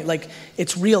point. Like,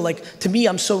 it's real. Like, to me,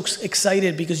 I'm so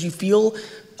excited because you feel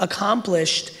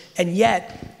accomplished, and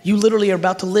yet you literally are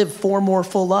about to live 4 more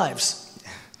full lives.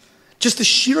 Just the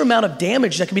sheer amount of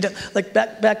damage that can be done. Like,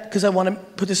 back, because I want to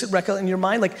put this record in your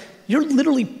mind, like, you're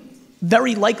literally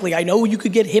very likely, I know you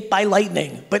could get hit by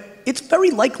lightning, but it's very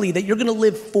likely that you're gonna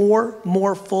live 4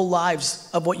 more full lives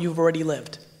of what you've already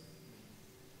lived.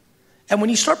 And when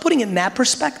you start putting it in that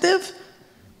perspective,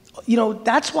 you know,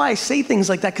 that's why I say things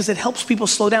like that, because it helps people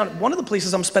slow down. One of the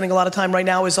places I'm spending a lot of time right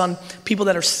now is on people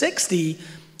that are 60,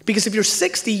 because if you're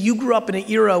 60, you grew up in an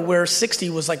era where 60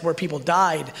 was like where people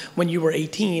died when you were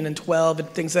 18 and 12 and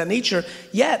things of that nature,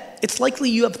 yet it's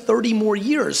likely you have 30 more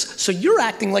years. So you're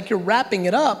acting like you're wrapping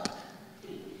it up,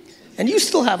 and you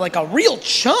still have like a real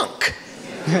chunk.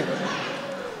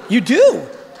 You do.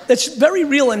 That's very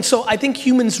real. And so I think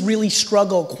humans really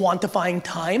struggle quantifying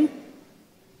time.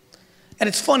 And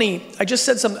it's funny, I just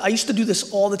said something, I used to do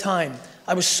this all the time.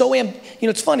 I was so, you know,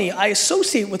 it's funny, I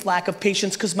associate with lack of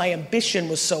patience because my ambition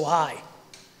was so high.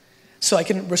 So I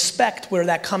can respect where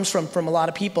that comes from a lot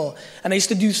of people. And I used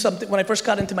to do something, when I first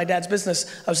got into my dad's business,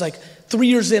 I was like, 3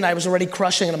 years in, I was already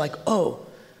crushing, and I'm like, oh,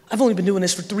 I've only been doing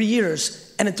this for 3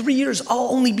 years, and in 3 years, I'll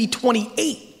only be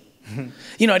 28.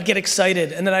 You know, I'd get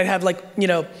excited, and then I'd have like, you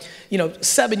know,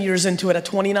 7 years into it at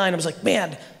 29, I was like,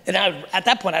 man, and at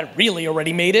that point, I'd really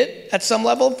already made it at some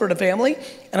level for the family,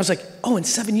 and I was like, oh, in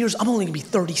 7 years, I'm only gonna be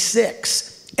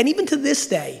 36. And even to this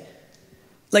day,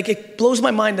 like, it blows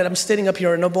my mind that I'm sitting up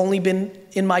here and I've only been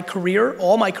in my career,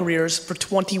 all my careers, for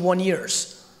 21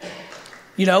 years.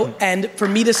 You know, and for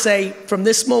me to say, from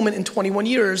this moment in 21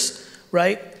 years,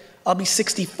 right, I'll be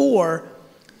 64,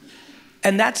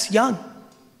 and that's young.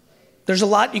 There's a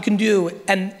lot you can do,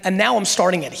 and now I'm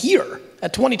starting at here.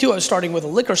 At 22, I was starting with a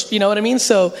liquor, you know what I mean?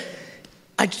 So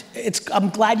I'm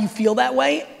glad you feel that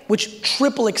way, which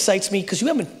triple excites me because you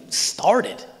haven't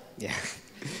started. Yeah,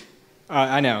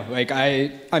 I know. Like,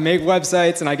 I make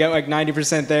websites and I get like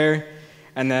 90% there,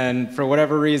 and then for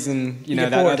whatever reason, you know,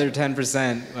 that other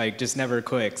 10% like just never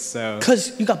clicks. So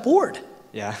because you got bored.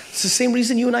 Yeah, it's the same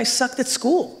reason you and I sucked at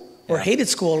school. Or hated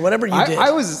school, or whatever you did.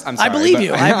 I'm sorry, I believe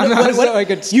you. I was like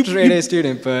a straight A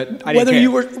student, but I didn't care.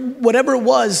 You were, whatever it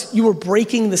was, you were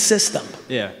breaking the system.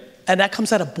 Yeah. And that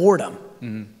comes out of boredom.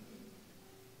 Mm-hmm.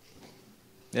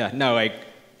 Yeah, no, like,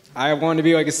 I wanted to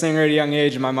be like a singer at a young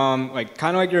age, and my mom, like,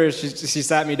 kind of like yours, she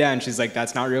sat me down, she's like,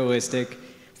 that's not realistic.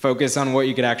 Focus on what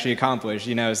you could actually accomplish,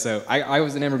 you know? So I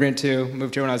was an immigrant too,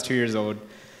 moved here when I was 2 years old.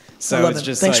 So it's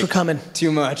just Thanks like, for coming.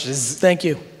 Too much. Thank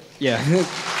you. Yeah.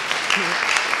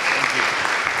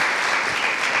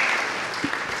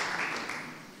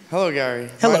 Hello, Gary.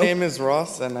 Hello. My name is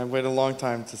Ross, and I've waited a long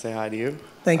time to say hi to you.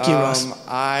 Thank you, Ross.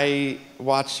 I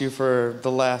watched you for the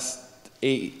last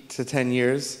 8 to 10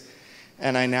 years,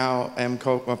 and I now am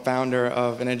a founder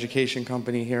of an education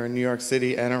company here in New York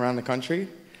City and around the country.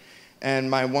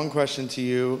 And my one question to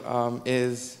you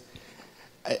is,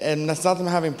 and that's not that I'm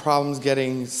having problems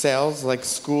getting sales, like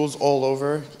schools all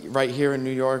over, right here in New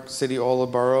York City, all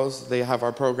the boroughs, they have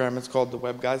our program. It's called the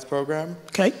Web Guys program.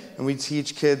 Okay. And we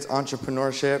teach kids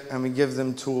entrepreneurship, and we give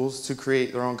them tools to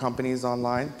create their own companies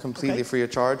online, completely free of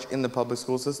charge, in the public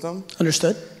school system.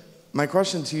 Understood. My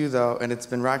question to you, though, and it's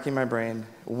been racking my brain,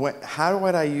 how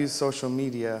would I use social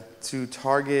media to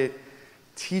target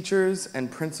teachers and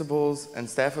principals and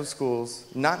staff of schools?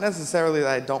 Not necessarily that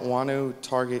I don't want to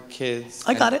target kids.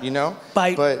 I got it. You know?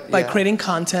 By creating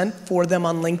content for them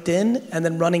on LinkedIn and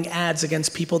then running ads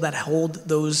against people that hold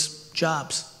those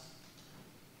jobs.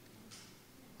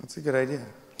 That's a good idea.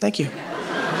 Thank you.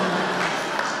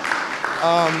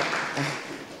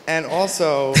 And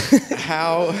also,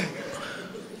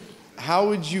 how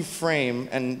would you frame,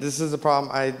 and this is a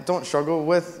problem I don't struggle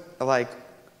with like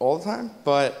all the time,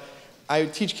 but I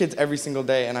teach kids every single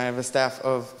day, and I have a staff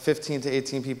of 15 to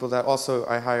 18 people that also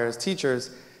I hire as teachers.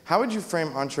 How would you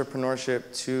frame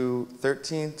entrepreneurship to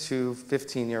 13 to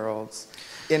 15-year-olds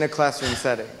in a classroom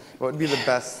setting? What would be the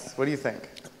best? What do you think?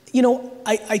 You know,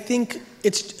 I think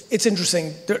it's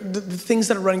interesting. The things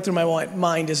that are running through my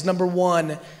mind is, number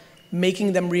one,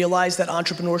 making them realize that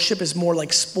entrepreneurship is more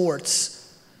like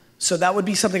sports. So that would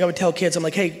be something I would tell kids. I'm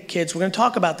like, hey, kids, we're going to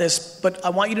talk about this, but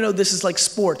I want you to know this is like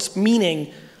sports,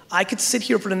 meaning I could sit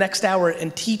here for the next hour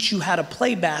and teach you how to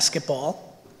play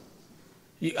basketball.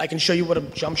 I can show you what a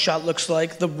jump shot looks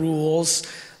like, the rules,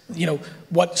 you know,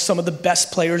 what some of the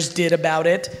best players did about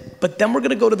it. But then we're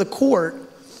going to go to the court,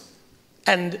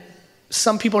 and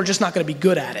some people are just not going to be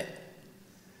good at it.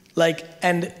 Like,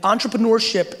 and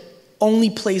entrepreneurship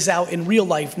only plays out in real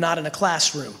life, not in a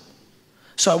classroom.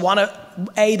 So I want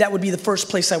to, that would be the first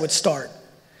place I would start,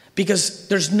 because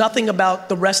there's nothing about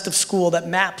the rest of school that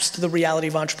maps to the reality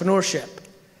of entrepreneurship,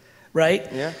 right?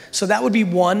 Yeah. So that would be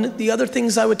one. The other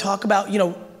things I would talk about, you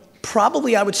know,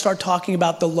 probably I would start talking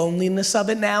about the loneliness of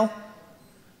it now,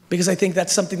 because I think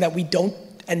that's something that we don't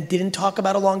and didn't talk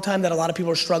about a long time, that a lot of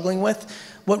people are struggling with.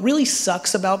 What really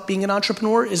sucks about being an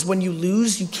entrepreneur is when you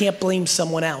lose, you can't blame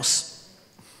someone else.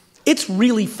 It's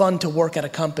really fun to work at a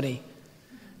company,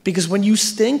 because when you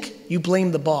stink, you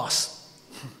blame the boss.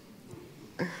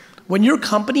 When your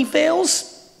company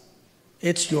fails,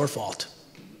 it's your fault.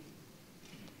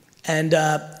 And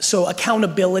so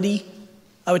accountability,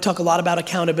 I would talk a lot about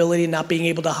accountability and not being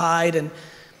able to hide. And,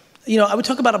 you know, I would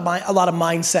talk about a lot of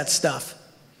mindset stuff.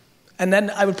 And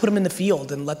then I would put them in the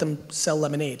field and let them sell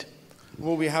lemonade.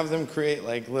 Well, we have them create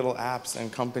like little apps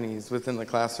and companies within the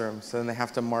classroom, so then they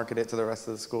have to market it to the rest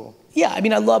of the school. Yeah, I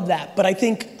mean, I love that, but I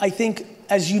think,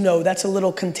 as you know, that's a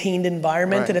little contained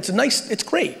environment, right. And it's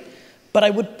great. But I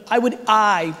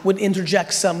would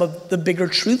interject some of the bigger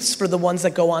truths for the ones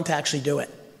that go on to actually do it.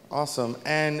 Awesome.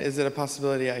 And is it a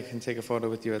possibility I can take a photo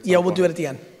with you at some Yeah, point? we'll do it at the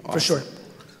end, Awesome. for sure.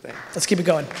 Thanks. Let's keep it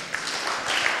going.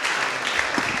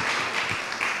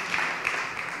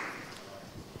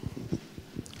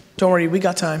 Don't worry, we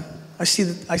got time. I see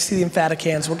the emphatic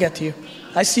hands. We'll get to you.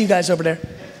 I see you guys over there.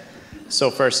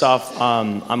 So first off,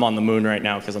 I'm on the moon right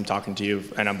now because I'm talking to you,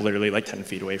 and I'm literally like 10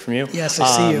 feet away from you. Yes, I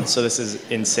see you. So this is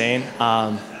insane.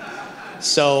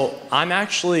 So I'm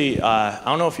actually, I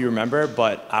don't know if you remember,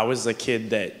 but I was the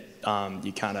kid that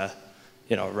you kind of,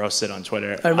 you know, roasted on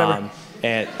Twitter. I remember.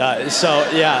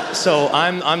 So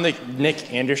I'm the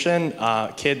Nick Anderson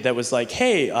kid that was like,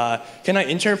 hey, can I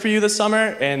intern for you this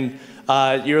summer? And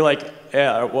you were like,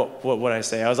 yeah, what did I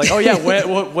say? I was like, oh yeah,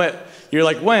 what? You're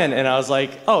like, when? And I was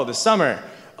like, oh, this summer.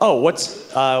 Oh,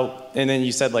 what's, and then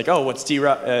you said like, oh, what's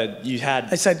D-Rock,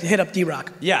 I said, hit up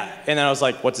D-Rock. Yeah, and then I was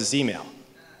like, what's his email?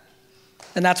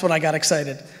 And that's when I got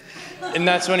excited. And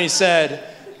that's when he said,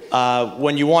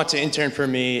 when you want to intern for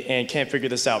me and can't figure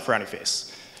this out, frowny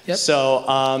face. Yep. So,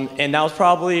 and that was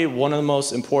probably one of the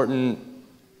most important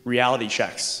reality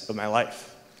checks of my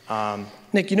life.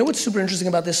 Nick, you know what's super interesting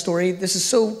about this story? This is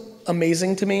so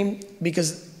amazing to me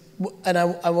because, and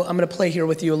I'm going to play here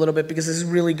with you a little bit because this is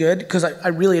really good, because I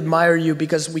really admire you,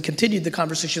 because we continued the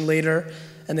conversation later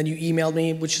and then you emailed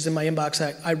me, which is in my inbox.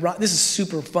 This is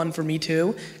super fun for me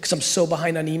too, because I'm so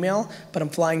behind on email, but I'm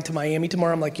flying to Miami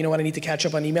tomorrow. I'm like, you know what, I need to catch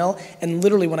up on email. And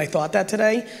literally when I thought that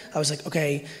today, I was like,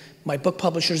 okay, my book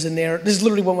publisher's in there. This is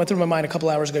literally what went through my mind a couple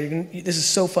hours ago. This is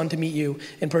so fun to meet you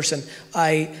in person.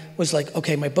 I was like,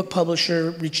 okay, my book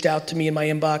publisher reached out to me in my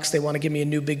inbox. They want to give me a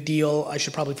new big deal. I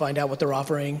should probably find out what they're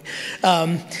offering.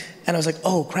 And I was like,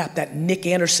 oh crap, that Nick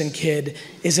Anderson kid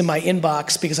is in my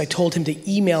inbox, because I told him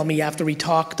to email me after we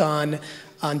talked on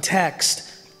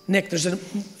text. Nick, there's an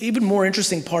even more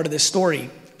interesting part of this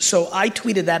story. So I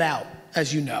tweeted that out,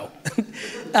 as you know.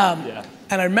 Yeah.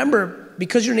 And I remember,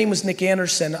 because your name was Nick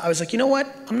Anderson, I was like, you know what?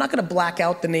 I'm not going to black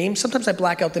out the name. Sometimes I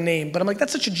black out the name, but I'm like,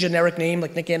 that's such a generic name,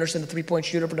 like Nick Anderson, the three-point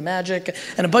shooter for the Magic,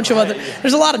 and a bunch of other,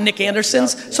 there's a lot of Nick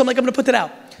Andersons. Yeah. So I'm like, I'm going to put that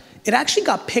out. It actually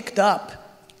got picked up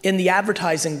in the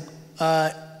advertising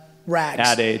rags.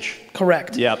 Ad Age.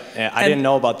 Correct. Yep. I didn't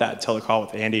know about that until the call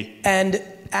with Andy. And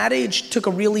Ad Age took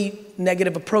a really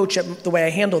negative approach at the way I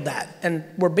handled that. And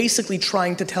were basically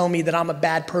trying to tell me that I'm a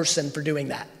bad person for doing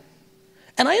that.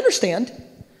 And I understand.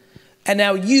 And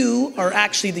now you are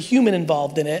actually the human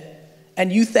involved in it,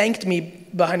 and you thanked me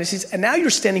behind the scenes, and now you're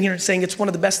standing here and saying it's one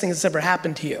of the best things that's ever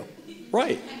happened to you.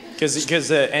 Right, because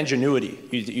the ingenuity.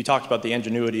 You talked about the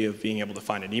ingenuity of being able to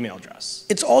find an email address.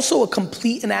 It's also a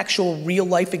complete and actual real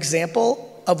life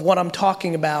example of what I'm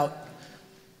talking about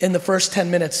in the first 10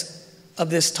 minutes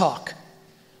of this talk,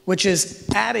 which is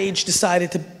Ad Age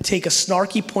decided to take a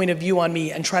snarky point of view on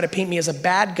me and try to paint me as a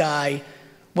bad guy,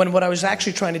 when what I was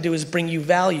actually trying to do is bring you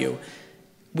value.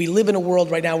 We live in a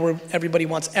world right now where everybody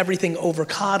wants everything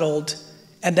over-coddled,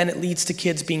 and then it leads to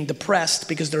kids being depressed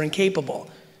because they're incapable.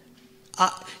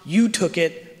 You took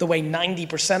it the way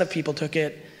 90% of people took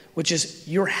it, which is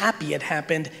you're happy it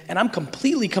happened, and I'm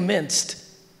completely convinced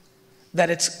that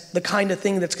it's the kind of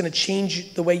thing that's going to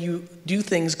change the way you do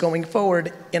things going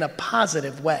forward in a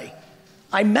positive way.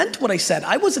 I meant what I said.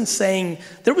 I wasn't saying,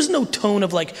 there was no tone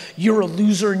of like, you're a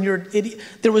loser and you're an idiot.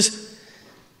 There was,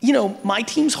 you know, my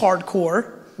team's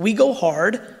hardcore, we go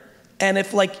hard, and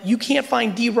if like you can't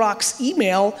find D-Rock's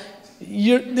email,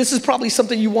 this is probably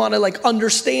something you want to like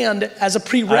understand as a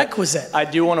prerequisite. I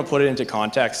do want to put it into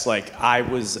context. Like I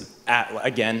was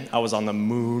I was on the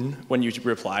moon when you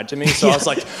replied to me. So I was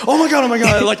like, oh my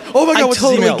God, like, oh my God, what's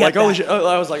totally his email? Like, that.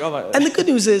 I was like, oh my God. And the good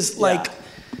news is like,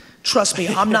 trust me,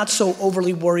 I'm not so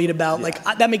overly worried about, like,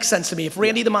 that makes sense to me. If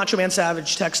Randy the Macho Man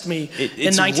Savage texted me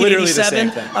in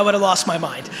 1987, I would have lost my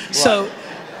mind. Right. So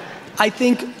I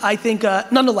think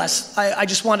nonetheless, I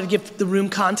just wanted to give the room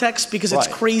context because it's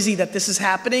crazy that this is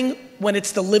happening when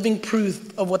it's the living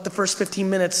proof of what the first 15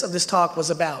 minutes of this talk was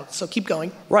about. So keep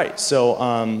going. Right, so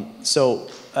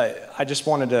I just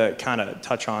wanted to kind of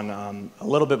touch on a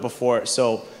little bit before,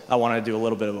 so I want to do a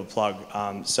little bit of a plug.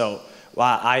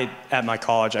 At my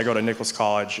college, I go to Nichols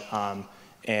College,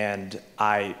 and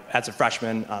as a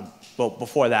freshman, well,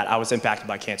 before that, I was impacted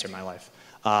by cancer in my life.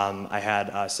 I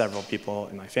had several people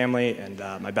in my family, and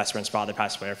my best friend's father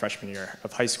passed away our freshman year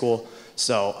of high school.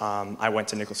 So I went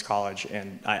to Nichols College,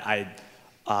 and I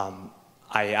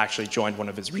actually joined one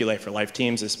of his Relay for Life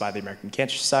teams. This is by the American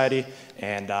Cancer Society,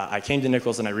 and I came to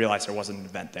Nichols, and I realized there wasn't an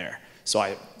event there. So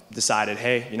I decided,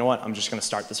 hey, you know what? I'm just going to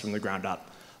start this from the ground up.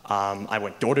 I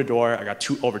went door to door. I got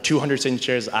over 200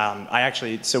 signatures.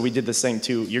 So we did this thing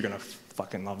too. You're gonna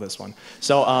fucking love this one.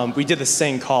 So we did this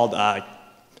thing called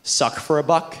Suck for a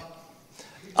Buck.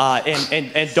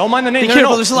 And don't mind the name. Be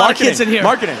careful, there's a lot of kids in here.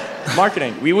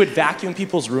 Marketing. We would vacuum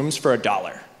people's rooms for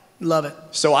 $1. Love it.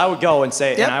 So I would go and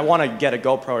say, and I want to get a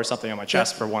GoPro or something on my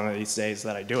chest for one of these days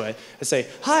that I do it. I say,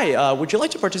 hi, would you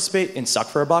like to participate in Suck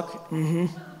for a Buck? Mm-hmm.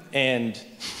 And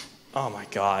oh my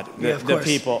God, the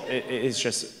people, it's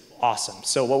just awesome.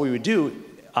 So what we would do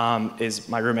is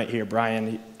my roommate here,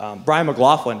 Brian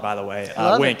McLaughlin, by the way,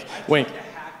 wink. I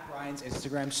hacked Brian's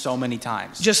Instagram so many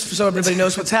times. Just so everybody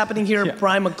knows what's happening here,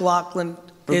 Brian McLaughlin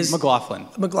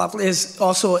is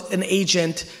also an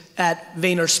agent at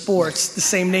VaynerSports, the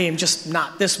same name, just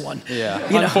not this one. Yeah,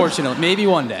 unfortunately, maybe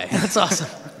one day. That's awesome.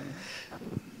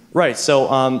 Right. So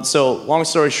long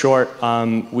story short,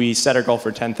 we set our goal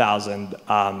for 10,000,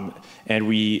 and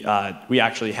we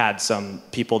actually had some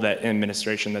people in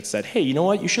administration that said, hey, you know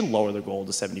what? You should lower the goal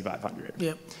to 7,500.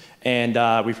 Yep. And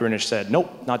we pretty much said, nope,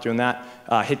 not doing that.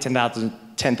 Hit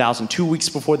 10,000 2 weeks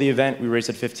before the event. We raised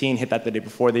at 15. Hit that the day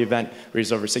before the event.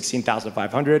 Raised over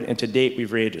 16,500, and to date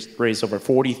we've raised over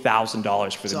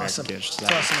 $40,000 for the American Cancer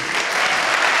Society. That's awesome.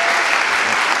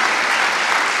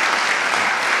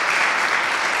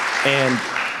 And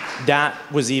that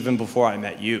was even before I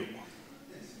met you.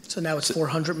 So now it's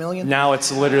 400 million? Now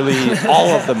it's literally all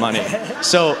of the money.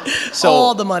 So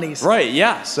all the monies. Right,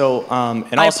 yeah. So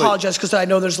and I also, apologize because I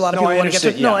know there's a lot of people who want to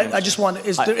get to. Yeah, I just want.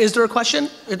 Is there a question?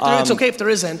 It's okay if there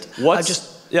isn't.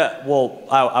 Yeah. Well,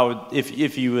 I would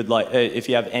if you would like if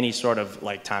you have any sort of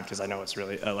like time, because I know it's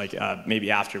really maybe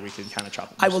after we could kind of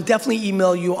chop. I will definitely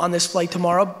email you on this flight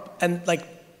tomorrow, and like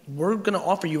we're gonna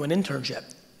offer you an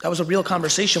internship. That was a real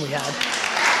conversation we had.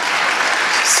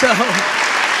 So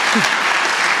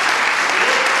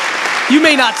you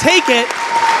may not take it.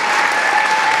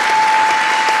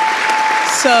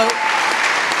 So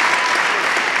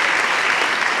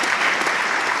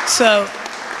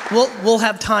we'll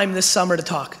have time this summer to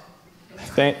talk.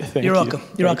 Thank You're welcome.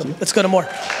 You're welcome. Let's go to more.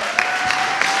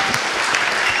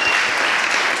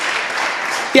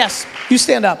 Yes, you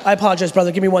stand up. I apologize,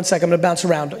 brother. Give me 1 second. I'm gonna bounce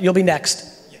around. You'll be next.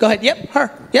 Go ahead. Yep, her.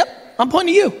 Yep. I'm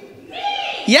pointing to you. Me?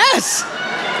 Yes.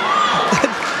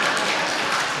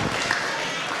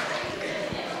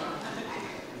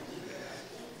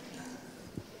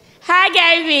 Hi,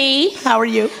 Garyvee. How are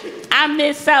you? I'm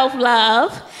Miss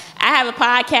Self-Love. I have a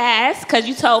podcast because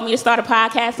you told me to start a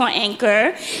podcast on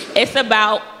Anchor. It's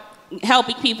about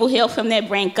helping people heal from their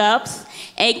breakups.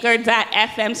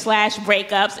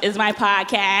 Anchor.fm/breakups is my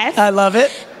podcast. I love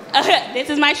it. This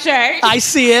is my shirt. I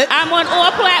see it. I'm on all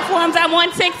platforms. I'm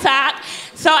on TikTok.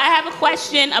 So I have a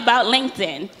question about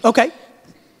LinkedIn. Okay.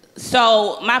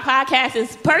 So my podcast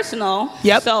is personal.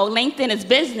 Yep. So LinkedIn is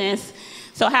business.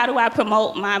 So how do I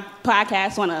promote my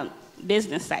podcast on a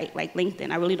business site like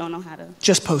LinkedIn? I really don't know how to.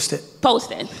 Just post it.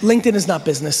 Post it. LinkedIn is not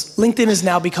business. LinkedIn has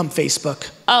now become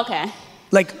Facebook. Okay.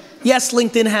 Like, yes,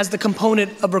 LinkedIn has the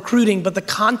component of recruiting, but the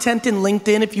content in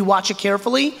LinkedIn, if you watch it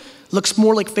carefully, looks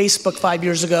more like Facebook 5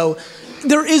 years ago.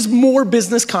 There is more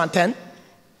business content,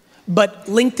 but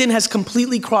LinkedIn has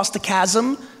completely crossed the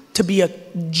chasm to be a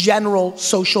general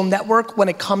social network when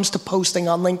it comes to posting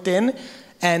on LinkedIn,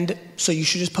 and so you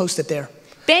should just post it there.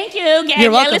 Thank you, Gary.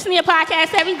 You're welcome. I listen to your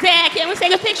podcast every day. I can't wait to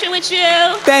take a picture with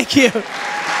you. Thank you.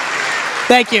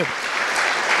 Thank you.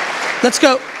 Let's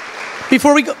go.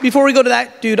 Before we go to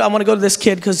that dude, I want to go to this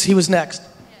kid because he was next.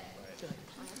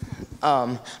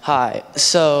 Hi.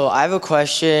 So I have a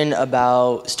question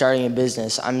about starting a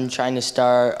business. I'm trying to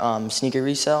start sneaker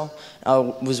resale. I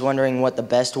was wondering what the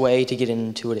best way to get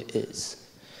into it is.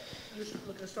 You're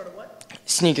looking to start a what?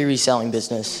 Sneaker reselling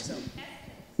business.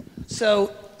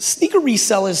 So sneaker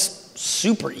resale is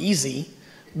super easy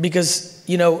because,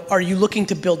 you know, are you looking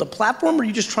to build a platform or are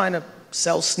you just trying to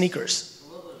sell sneakers?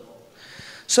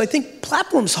 So I think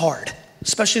platform's hard,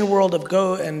 especially in the world of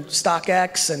Go and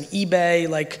StockX and eBay.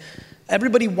 Like,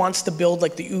 everybody wants to build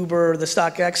like the Uber, the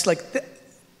StockX. Like,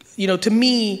 you know, to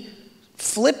me,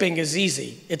 flipping is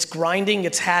easy. It's grinding,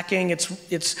 it's hacking,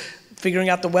 it's figuring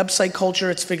out the website culture,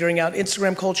 it's figuring out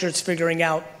Instagram culture, it's figuring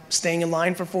out staying in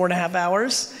line for 4.5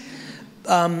 hours.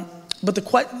 But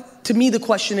to me, the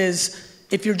question is,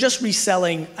 if you're just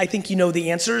reselling, I think you know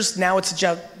the answers. Now it's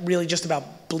really just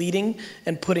about bleeding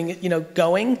and putting it, you know,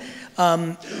 going.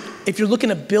 If you're looking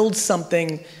to build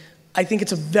something, I think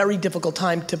it's a very difficult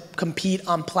time to compete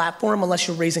on platform unless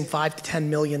you're raising $5 to $10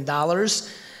 million,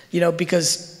 you know,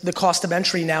 because the cost of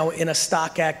entry now in a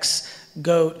StockX,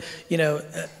 GOAT, you know,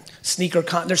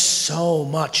 there's so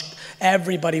much.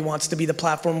 Everybody wants to be the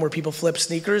platform where people flip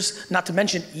sneakers. Not to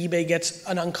mention eBay gets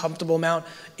an uncomfortable amount,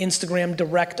 Instagram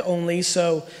direct only.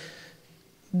 So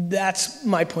that's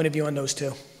my point of view on those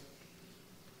two.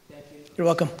 Thank you. You're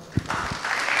welcome.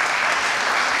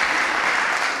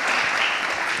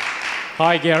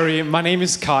 Hi Gary, my name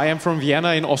is Kai. I'm from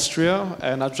Vienna in Austria,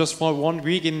 and I'm just for 1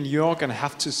 week in New York, and I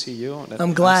have to see you.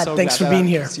 I'm glad. So Thanks glad for being I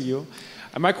here. can see you.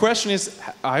 And my question is,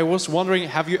 I was wondering,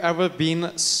 have you ever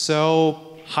been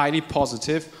so highly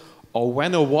positive, or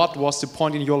when or what was the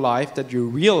point in your life that you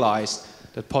realized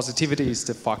that positivity is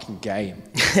the fucking game?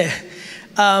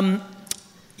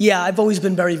 Yeah, I've always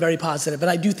been very, very positive,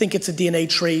 and I do think it's a DNA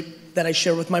trait that I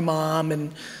share with my mom,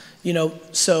 and you know,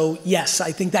 so yes,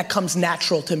 I think that comes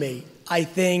natural to me. I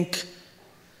think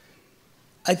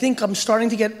I'm starting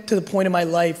to get to the point in my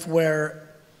life where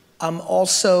I'm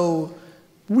also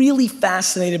really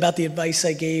fascinated about the advice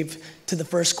I gave to the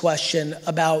first question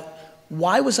about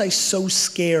why was I so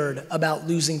scared about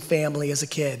losing family as a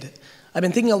kid? I've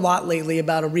been thinking a lot lately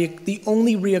about the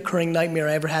only reoccurring nightmare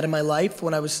I ever had in my life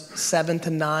when I was 7 to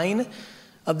 9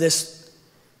 of this,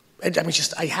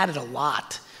 I had it a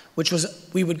lot, which was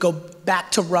we would go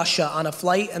back to Russia on a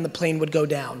flight and the plane would go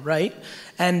down, right?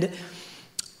 And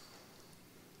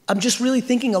I'm just really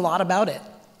thinking a lot about it.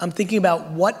 I'm thinking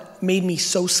about what made me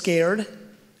so scared,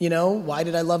 you know, why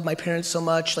did I love my parents so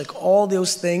much, like all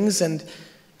those things, and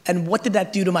what did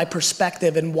that do to my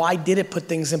perspective, and why did it put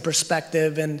things in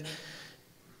perspective? And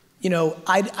you know,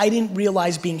 I didn't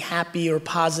realize being happy or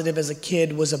positive as a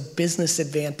kid was a business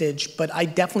advantage, but I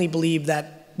definitely believe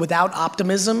that without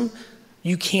optimism,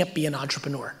 you can't be an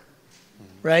entrepreneur,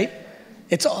 right?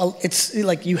 It's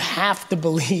like you have to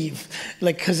believe,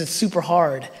 like, because it's super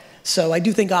hard. So I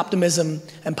do think optimism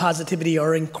and positivity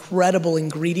are incredible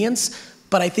ingredients,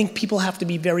 but I think people have to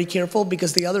be very careful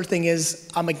because the other thing is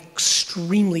I'm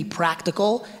extremely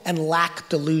practical and lack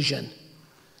delusion.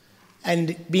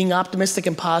 And being optimistic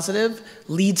and positive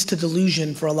leads to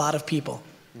delusion for a lot of people.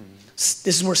 This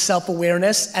is where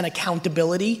self-awareness and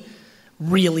accountability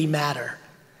really matter.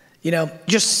 You know,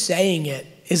 just saying it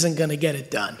isn't gonna get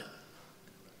it done.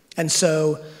 And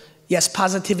so, yes,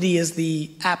 positivity is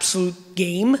the absolute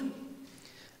game,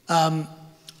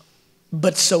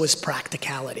 but so is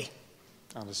practicality.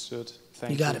 Understood.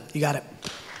 Thank you. You got it, you got it.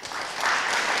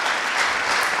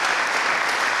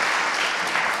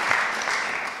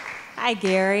 Hi,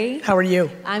 Gary. How are you?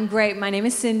 I'm great. My name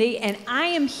is Cindy, and I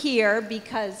am here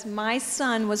because my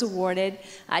son was awarded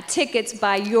tickets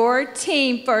by your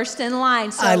team, First in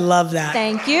Line. So I love that.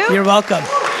 Thank you. You're welcome.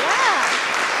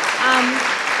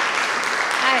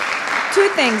 Two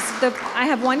things. I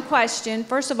have one question.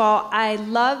 First of all, I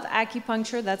love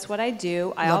acupuncture. That's what I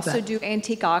do. I also do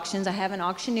antique auctions. I have an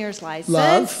auctioneer's license.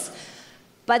 Love.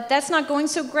 But that's not going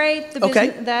so great. The Okay.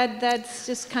 business, that's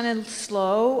just kind of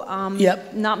slow.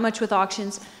 Yep. Not much with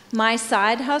auctions. My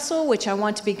side hustle, which I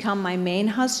want to become my main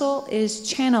hustle, is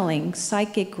channeling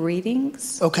psychic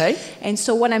readings. Okay. And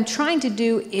so what I'm trying to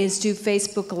do is do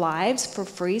Facebook Lives for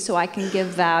free so I can give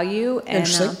value. And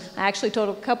Interesting. I actually told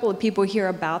a couple of people here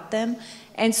about them.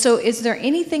 And so is there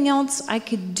anything else I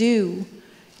could do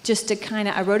just to kind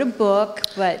of, I wrote a book,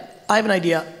 but... I have an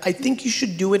idea. I think you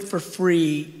should do it for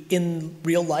free in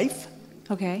real life.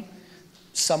 Okay.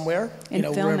 Somewhere, And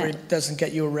film wherever it. it doesn't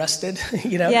get you arrested,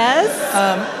 you know? Yes?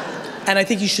 And I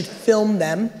think you should film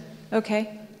them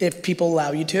Okay. if people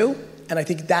allow you to, and I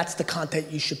think that's the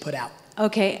content you should put out.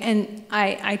 Okay, and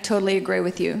I totally agree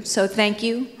with you. So thank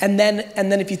you. And then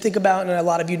if you think about, and a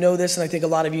lot of you know this, and I think a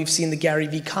lot of you have seen the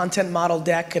Garyvee content model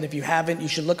deck, and if you haven't, you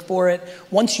should look for it.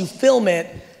 Once you film it,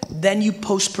 then you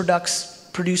produce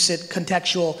it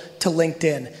contextual to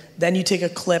LinkedIn. Then you take a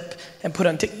clip and put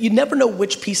on, you never know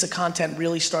which piece of content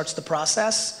really starts the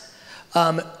process.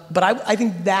 But I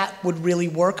think that would really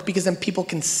work because then people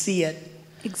can see it.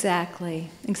 Exactly.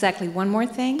 One more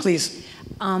thing. Please.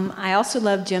 I also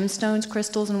love gemstones,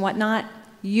 crystals, and whatnot.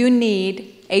 You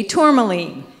need a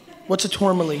tourmaline. What's a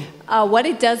tourmaline? What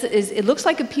it does is it looks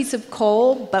like a piece of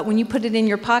coal, but when you put it in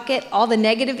your pocket, all the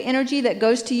negative energy that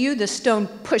goes to you, the stone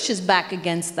pushes back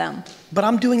against them. But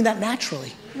I'm doing that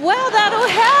naturally. Well, that'll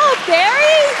help,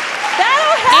 Gary.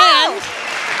 That'll help.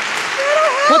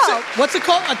 What's it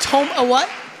called? A what?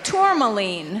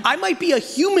 Tourmaline. I might be a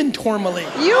human tourmaline.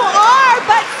 You are,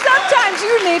 but sometimes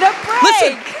you need a break.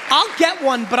 Listen, I'll get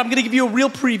one, but I'm going to give you a real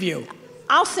preview.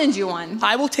 I'll send you one.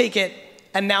 I will take it,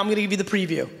 and now I'm going to give you the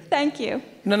preview. Thank you.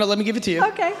 No, let me give it to you.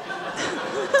 Okay.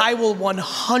 I will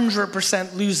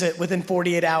 100% lose it within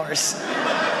 48 hours.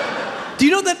 Do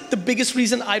you know that the biggest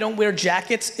reason I don't wear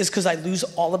jackets is because I lose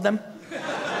all of them?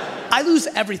 I lose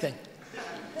everything,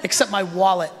 except my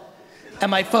wallet and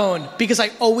my phone, because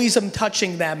I always am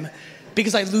touching them,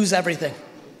 because I lose everything.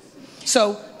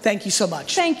 So, thank you so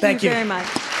much. Thank you very much.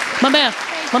 My man.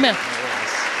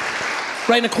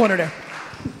 Right in the corner there.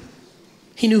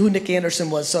 He knew who Nick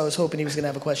Anderson was, so I was hoping he was going to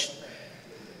have a question.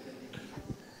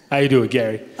 How you doing,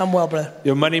 Gary? I'm well, brother.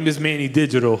 Yo, my name is Manny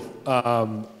Digital.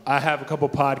 I have a couple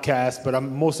podcasts, but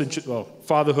I'm most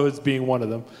Fatherhood's being one of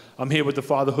them. I'm here with the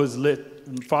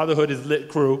Fatherhood is Lit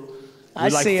crew. We're I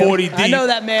like see 40 him. deep. I know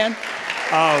that man.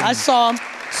 I saw him.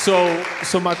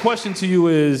 So my question to you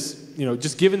is,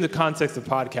 just given the context of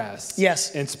podcasts,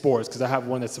 yes, and sports, because I have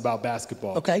one that's about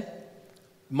basketball. Okay.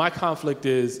 My conflict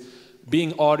is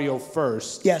being audio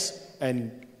first. Yes.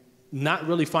 And not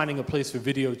really finding a place for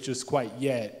video just quite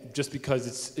yet, just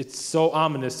because it's so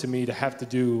ominous to me to have to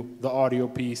do the audio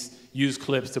piece, use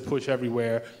clips to push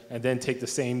everywhere, and then take the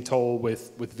same toll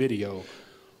with video.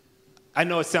 I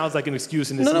know it sounds like an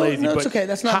excuse and it's lazy, no, but it's okay.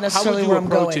 That's not necessarily where I'm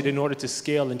going. How would you approach it in order to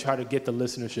scale and try to get the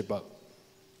listenership up?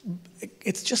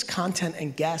 It's just content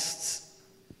and guests.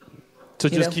 So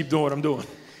just keep doing what I'm doing.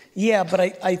 Yeah, but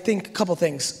I think a couple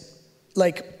things.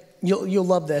 Like, you'll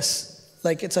love this.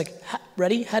 Like, it's like,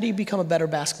 ready? How do you become a better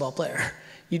basketball player?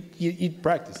 You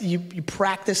practice. You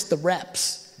practice the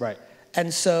reps. Right.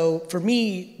 And so for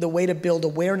me, the way to build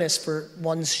awareness for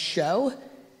one's show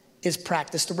is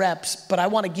practice the reps, but I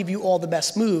want to give you all the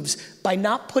best moves. By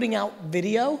not putting out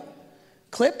video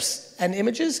clips and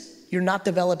images, you're not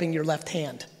developing your left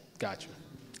hand. Gotcha.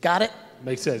 Got it?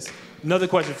 Makes sense. Another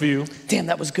question for you. Damn,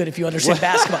 that was good if you understand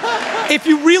basketball. If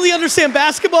you really understand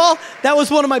basketball, that was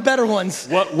one of my better ones.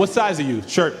 What size are you?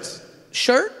 Shirts?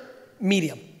 Shirt?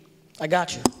 Medium. I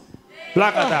got you.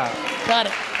 Got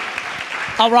it.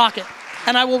 I'll rock it.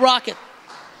 And I will rock it.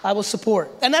 I will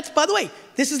support. And that's, by the way,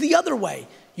 this is the other way.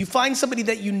 You find somebody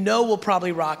that you know will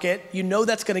probably rock it, you know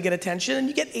that's going to get attention, and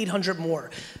you get 800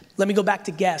 more. Let me go back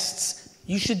to guests.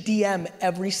 You should DM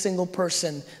every single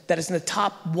person that is in the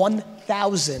top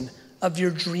 1,000 of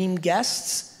your dream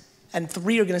guests, and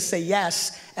 3 are going to say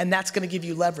yes, and that's going to give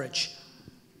you leverage.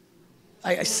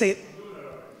 I say,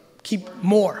 keep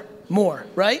more,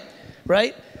 right?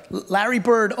 Right? Larry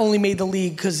Bird only made the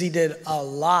league because he did a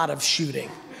lot of shooting.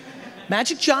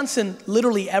 Magic Johnson,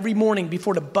 literally every morning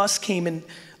before the bus came in,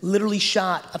 literally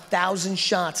shot 1,000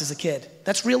 shots as a kid.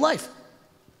 That's real life.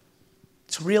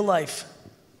 It's real life.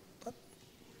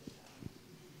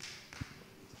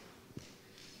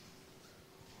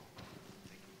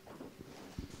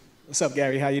 What's up,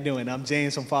 Gary? How you doing? I'm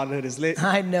James from Fatherhood is Lit.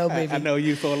 I know, baby. I know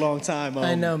you for a long time.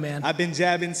 I know, man. I've been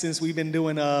jabbing since we've been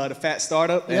doing the Fat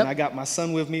Startup, and I got my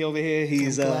son with me over here.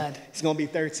 He's gonna be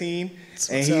 13,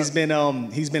 and he's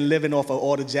been living off of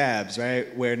all the jabs,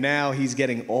 right? Where now he's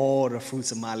getting all the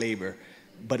fruits of my labor,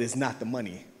 but it's not the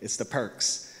money, it's the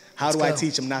perks. How do I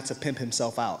teach him not to pimp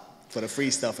himself out for the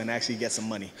free stuff and actually get some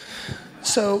money?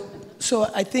 So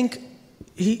I think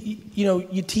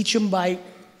you teach him by.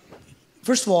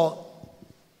 First of all,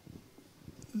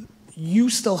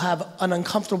 you still have an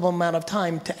uncomfortable amount of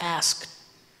time to ask,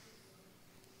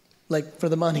 like, for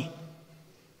the money.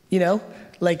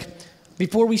 Like,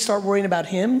 before we start worrying about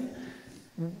him,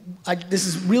 this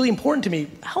is really important to me.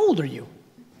 How old are you?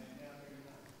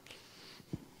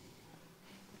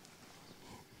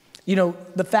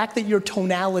 The fact that your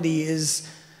tonality is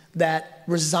that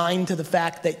resigned to the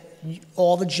fact that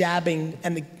all the jabbing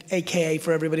and the AKA,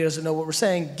 for everybody who doesn't know what we're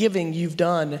saying, giving you've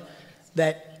done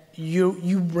that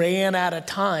you ran out of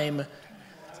time,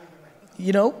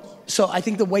 you know? So I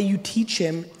think the way you teach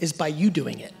him is by you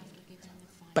doing it,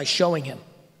 by showing him,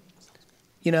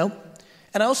 you know?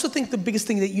 And I also think the biggest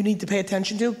thing that you need to pay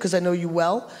attention to, because I know you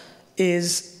well,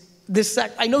 is this.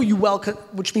 I know you well,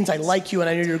 which means I like you and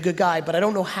I know you're a good guy, but I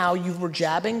don't know how you were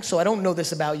jabbing, so I don't know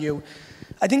this about you.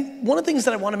 I think one of the things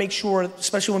that I want to make sure,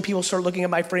 especially when people start looking at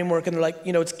my framework and they're like,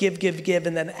 you know, it's give, give, give,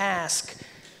 and then ask.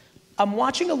 I'm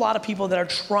watching a lot of people that are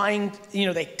trying, you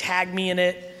know, they tag me in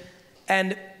it,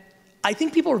 and I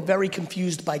think people are very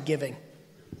confused by giving.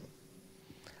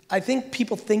 I think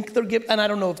people think they're giving, and I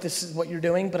don't know if this is what you're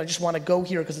doing, but I just want to go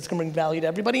here because it's going to bring value to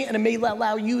everybody, and it may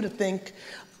allow you to think.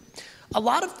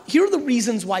 Here are the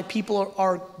reasons why people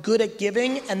are good at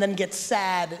giving and then get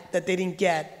sad that they didn't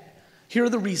get. Here are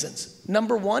the reasons.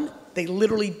 Number one, they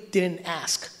literally didn't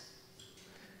ask.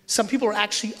 Some people are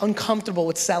actually uncomfortable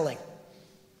with selling,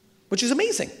 which is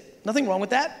amazing. Nothing wrong with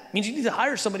that. It means you need to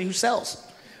hire somebody who sells,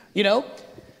 you know?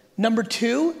 Number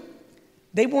two,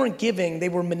 they weren't giving, they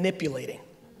were manipulating.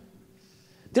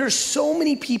 There are so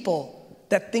many people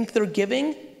that think they're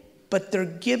giving, but they're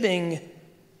giving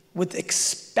with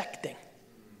expecting.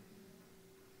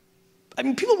 I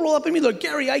mean, people roll up at me like,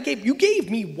 Gary, you gave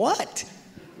me what?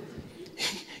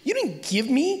 You didn't give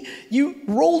me, you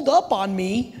rolled up on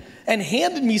me and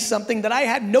handed me something that I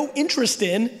had no interest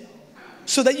in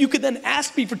so that you could then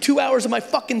ask me for 2 hours of my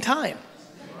fucking time.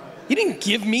 You didn't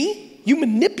give me, you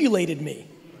manipulated me.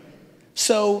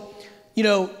 So, you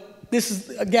know, this is,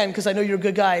 again, because I know you're a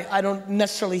good guy, I don't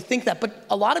necessarily think that, but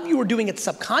a lot of you are doing it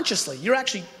subconsciously. You're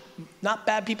actually not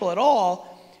bad people at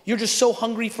all. You're just so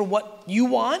hungry for what you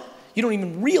want, you don't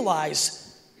even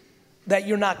realize that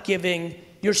you're not giving,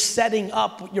 you're setting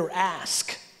up your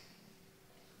ask.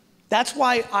 That's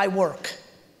why I work.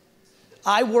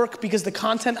 I work because the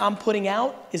content I'm putting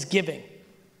out is giving.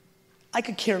 I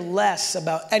could care less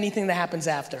about anything that happens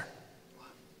after.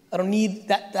 I don't need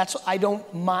that. I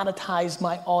don't monetize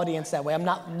my audience that way. I'm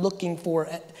not looking for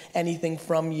anything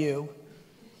from you.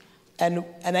 And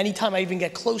anytime I even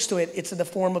get close to it, it's in the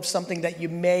form of something that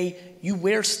you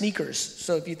wear sneakers.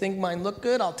 So if you think mine look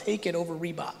good, I'll take it over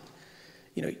Reebok.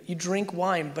 You know, you drink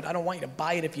wine, but I don't want you to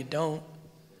buy it if you don't.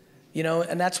 You know,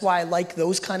 and that's why I like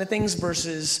those kind of things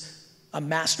versus a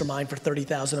mastermind for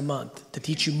 $30,000 a month to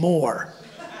teach you more.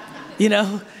 You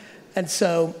know? And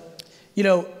so, you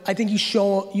know, I think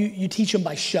you teach them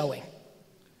by showing.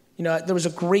 You know, there was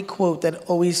a great quote that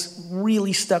always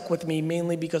really stuck with me,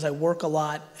 mainly because I work a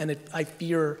lot and I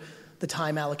fear the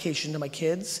time allocation to my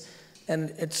kids.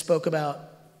 And it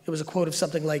was a quote of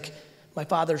something like, my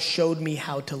father showed me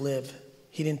how to live.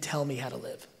 He didn't tell me how to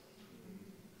live.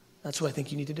 That's what I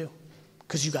think you need to do,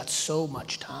 because you got so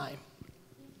much time.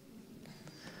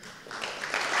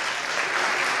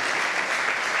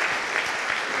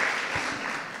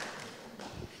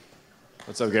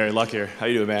 What's up, Gary? Luck here. How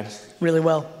you doing, man? Really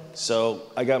well. So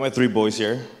I got my 3 boys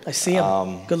here. I see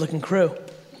them. Good-looking crew.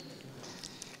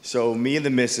 So me and the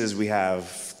missus, we got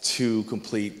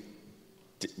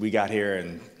here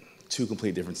in 2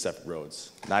 complete different separate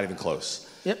roads. Not even close.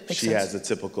 Yep, makes She sense. has the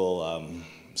typical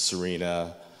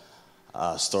Serena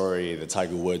story, the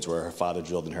Tiger Woods, where her father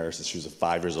drilled in her since she was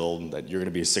 5 years old, that you're going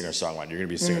to be a singer-songwriter. You're going to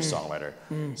be a singer-songwriter.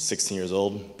 16 years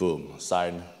old, boom,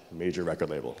 signed major record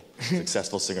label.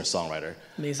 Successful singer-songwriter.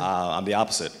 Amazing. I'm the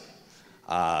opposite.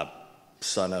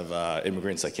 Son of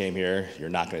immigrants that came here. You're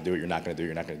not going to do it. You're not going to do it.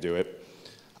 You're not going to do it.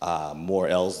 More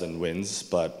L's than wins,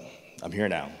 but I'm here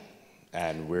now.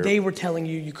 And they were telling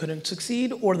you couldn't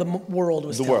succeed, or the world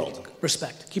was telling you?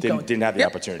 Respect. Keep going. Didn't have the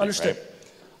opportunity. Understood.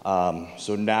 Right?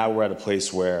 So now we're at a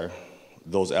place where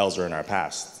those L's are in our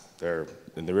past. They're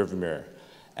in the rearview mirror.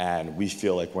 And we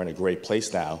feel like we're in a great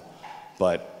place now,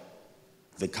 but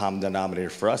the common denominator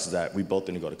for us is that we both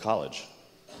didn't go to college.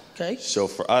 Okay. So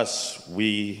for us,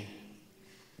 we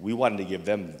wanted to give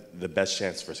them the best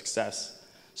chance for success.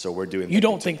 So we're doing. You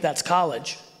don't think that's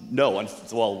college? No.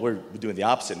 Well, we're doing the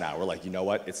opposite now. We're like, you know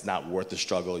what? It's not worth the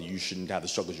struggle. You shouldn't have the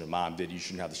struggles your mom did. You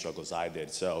shouldn't have the struggles I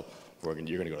did. So you're going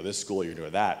to go to this school. You're going to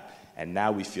do that. And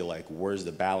now we feel like, where's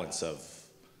the balance of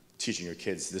teaching your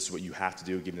kids this is what you have to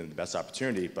do, giving them the best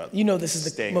opportunity, but you know this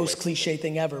is the most cliche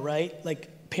thing ever, right?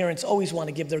 Like parents always want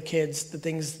to give their kids the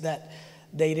things that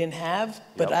they didn't have,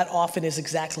 but that often is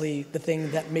exactly the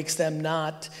thing that makes them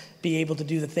not be able to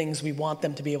do the things we want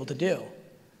them to be able to do.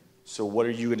 So what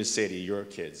are you going to say to your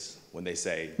kids when they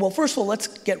say... Well, first of all, let's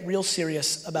get real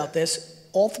serious about this.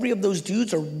 All 3 of those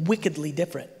dudes are wickedly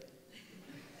different.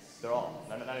 They're all,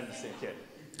 not even the same kid.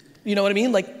 You know what I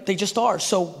mean? Like, they just are.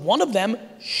 So one of them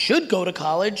should go to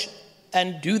college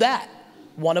and do that.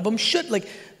 One of them should. Like,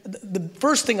 the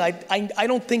first thing, I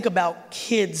don't think about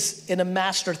kids in a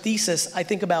master thesis. I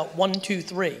think about 1, 2,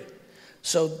 3.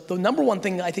 So the number one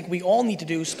thing I think we all need to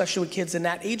do, especially with kids in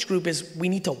that age group, is we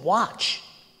need to watch.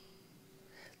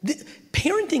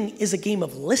 Parenting is a game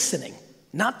of listening,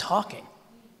 not talking.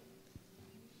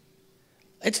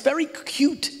 It's very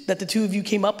cute that the two of you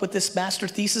came up with this master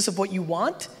thesis of what you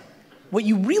want. What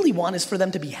you really want is for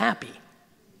them to be happy.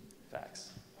 Facts.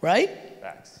 Right?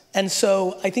 Facts. And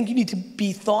so I think you need to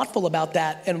be thoughtful about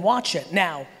that and watch it.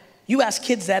 Now, you ask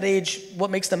kids that age what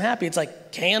makes them happy. It's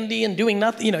like candy and doing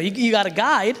nothing. You know, you got a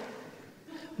guide.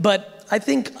 But I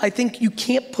think you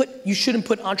shouldn't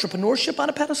put entrepreneurship on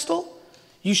a pedestal.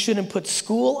 You shouldn't put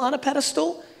school on a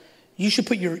pedestal. You should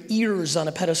put your ears on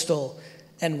a pedestal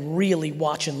and really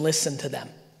watch and listen to them.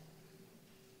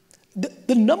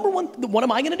 The number one, what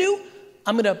am I gonna do?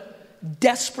 I'm gonna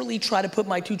desperately try to put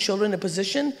my 2 children in a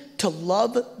position to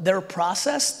love their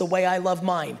process the way I love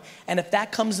mine. And if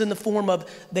that comes in the form of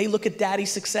they look at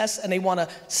daddy's success and they wanna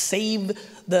save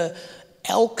the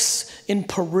elks in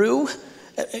Peru,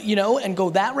 you know, and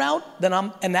go that route, then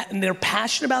and they're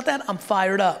passionate about that, I'm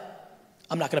fired up.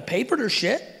 I'm not gonna pay for their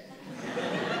shit.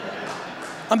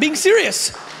 I'm being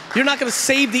serious. You're not gonna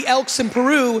save the elks in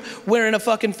Peru wearing a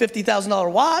fucking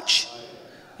 $50,000 watch.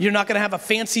 You're not gonna have a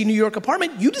fancy New York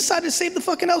apartment. You decided to save the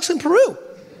fucking elks in Peru.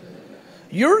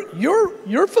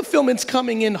 Your fulfillment's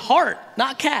coming in heart,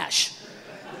 not cash.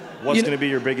 What's going to be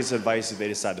your biggest advice if they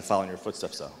decide to follow in your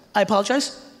footsteps, though? I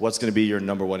apologize? What's going to be your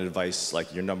number one advice,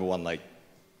 like your number one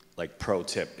like pro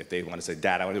tip if they want to say,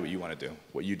 Dad, I want to do what you want to do,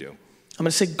 what you do? I'm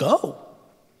gonna say go.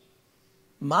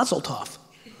 Mazel tov.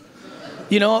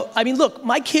 You know, I mean, look,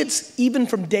 my kids, even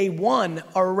from day one,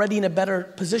 are already in a better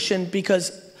position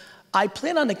because I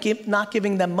plan on not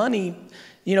giving them money,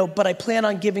 you know, but I plan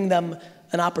on giving them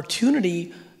an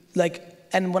opportunity, like,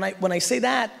 and when I say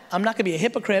that, I'm not gonna be a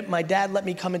hypocrite. My dad let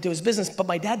me come into his business, but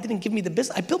my dad didn't give me the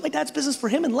business. I built my dad's business for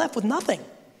him and left with nothing.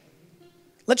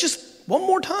 Let's just, one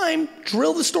more time,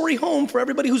 drill the story home for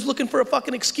everybody who's looking for a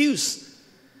fucking excuse.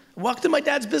 I walked in my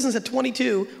dad's business at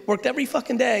 22, worked every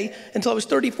fucking day until I was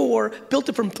 34, built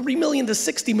it from 3 million to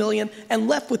 60 million, and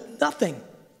left with nothing.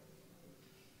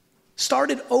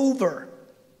 Started over.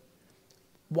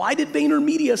 Why did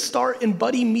VaynerMedia start in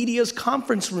Buddy Media's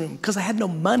conference room? Because I had no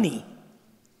money.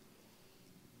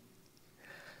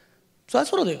 So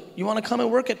that's what I'll do. You want to come and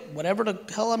work at whatever the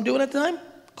hell I'm doing at the time?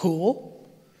 Cool.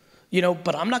 You know,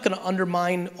 but I'm not going to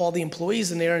undermine all the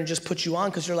employees in there and just put you on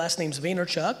because your last name's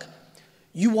Vaynerchuk.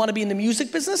 You want to be in the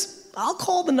music business? I'll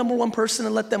call the number one person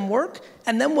and let them work.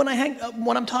 And then when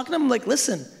I'm talking to them, I'm like,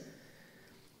 listen,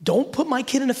 don't put my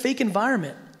kid in a fake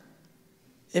environment.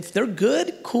 If they're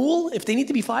good, cool. If they need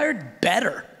to be fired,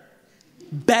 better.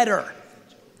 Better.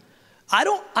 I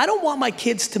don't want my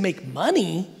kids to make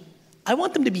money. I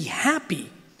want them to be happy.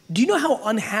 Do you know how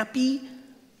unhappy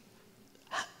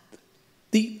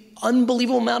the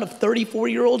unbelievable amount of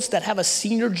 34-year-olds that have a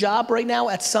senior job right now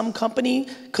at some company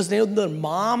because they know their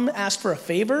mom asked for a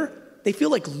favor? They feel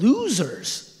like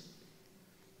losers.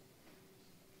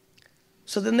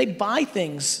 So then they buy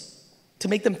things to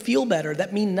make them feel better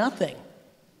that mean nothing.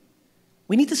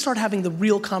 We need to start having the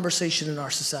real conversation in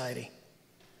our society.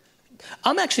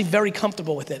 I'm actually very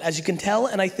comfortable with it, as you can tell,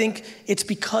 and I think it's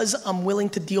because I'm willing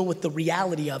to deal with the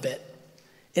reality of it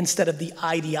instead of the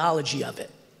ideology of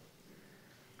it.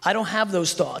 I don't have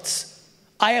those thoughts.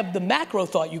 I have the macro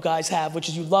thought you guys have, which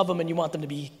is you love them and you want them to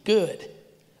be good.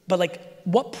 But like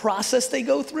what process they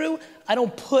go through, I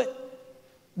don't put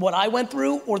what I went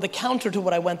through or the counter to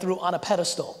what I went through on a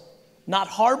pedestal. Not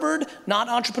Harvard, not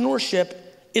entrepreneurship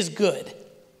is good.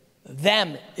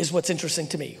 Them is what's interesting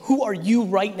to me. Who are you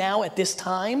right now at this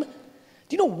time? Do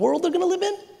you know what world they're gonna live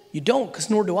in? You don't, because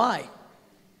nor do I.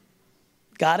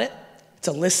 Got it? It's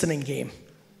a listening game.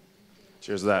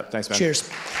 Cheers to that. Thanks, man. Cheers.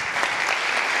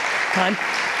 Time?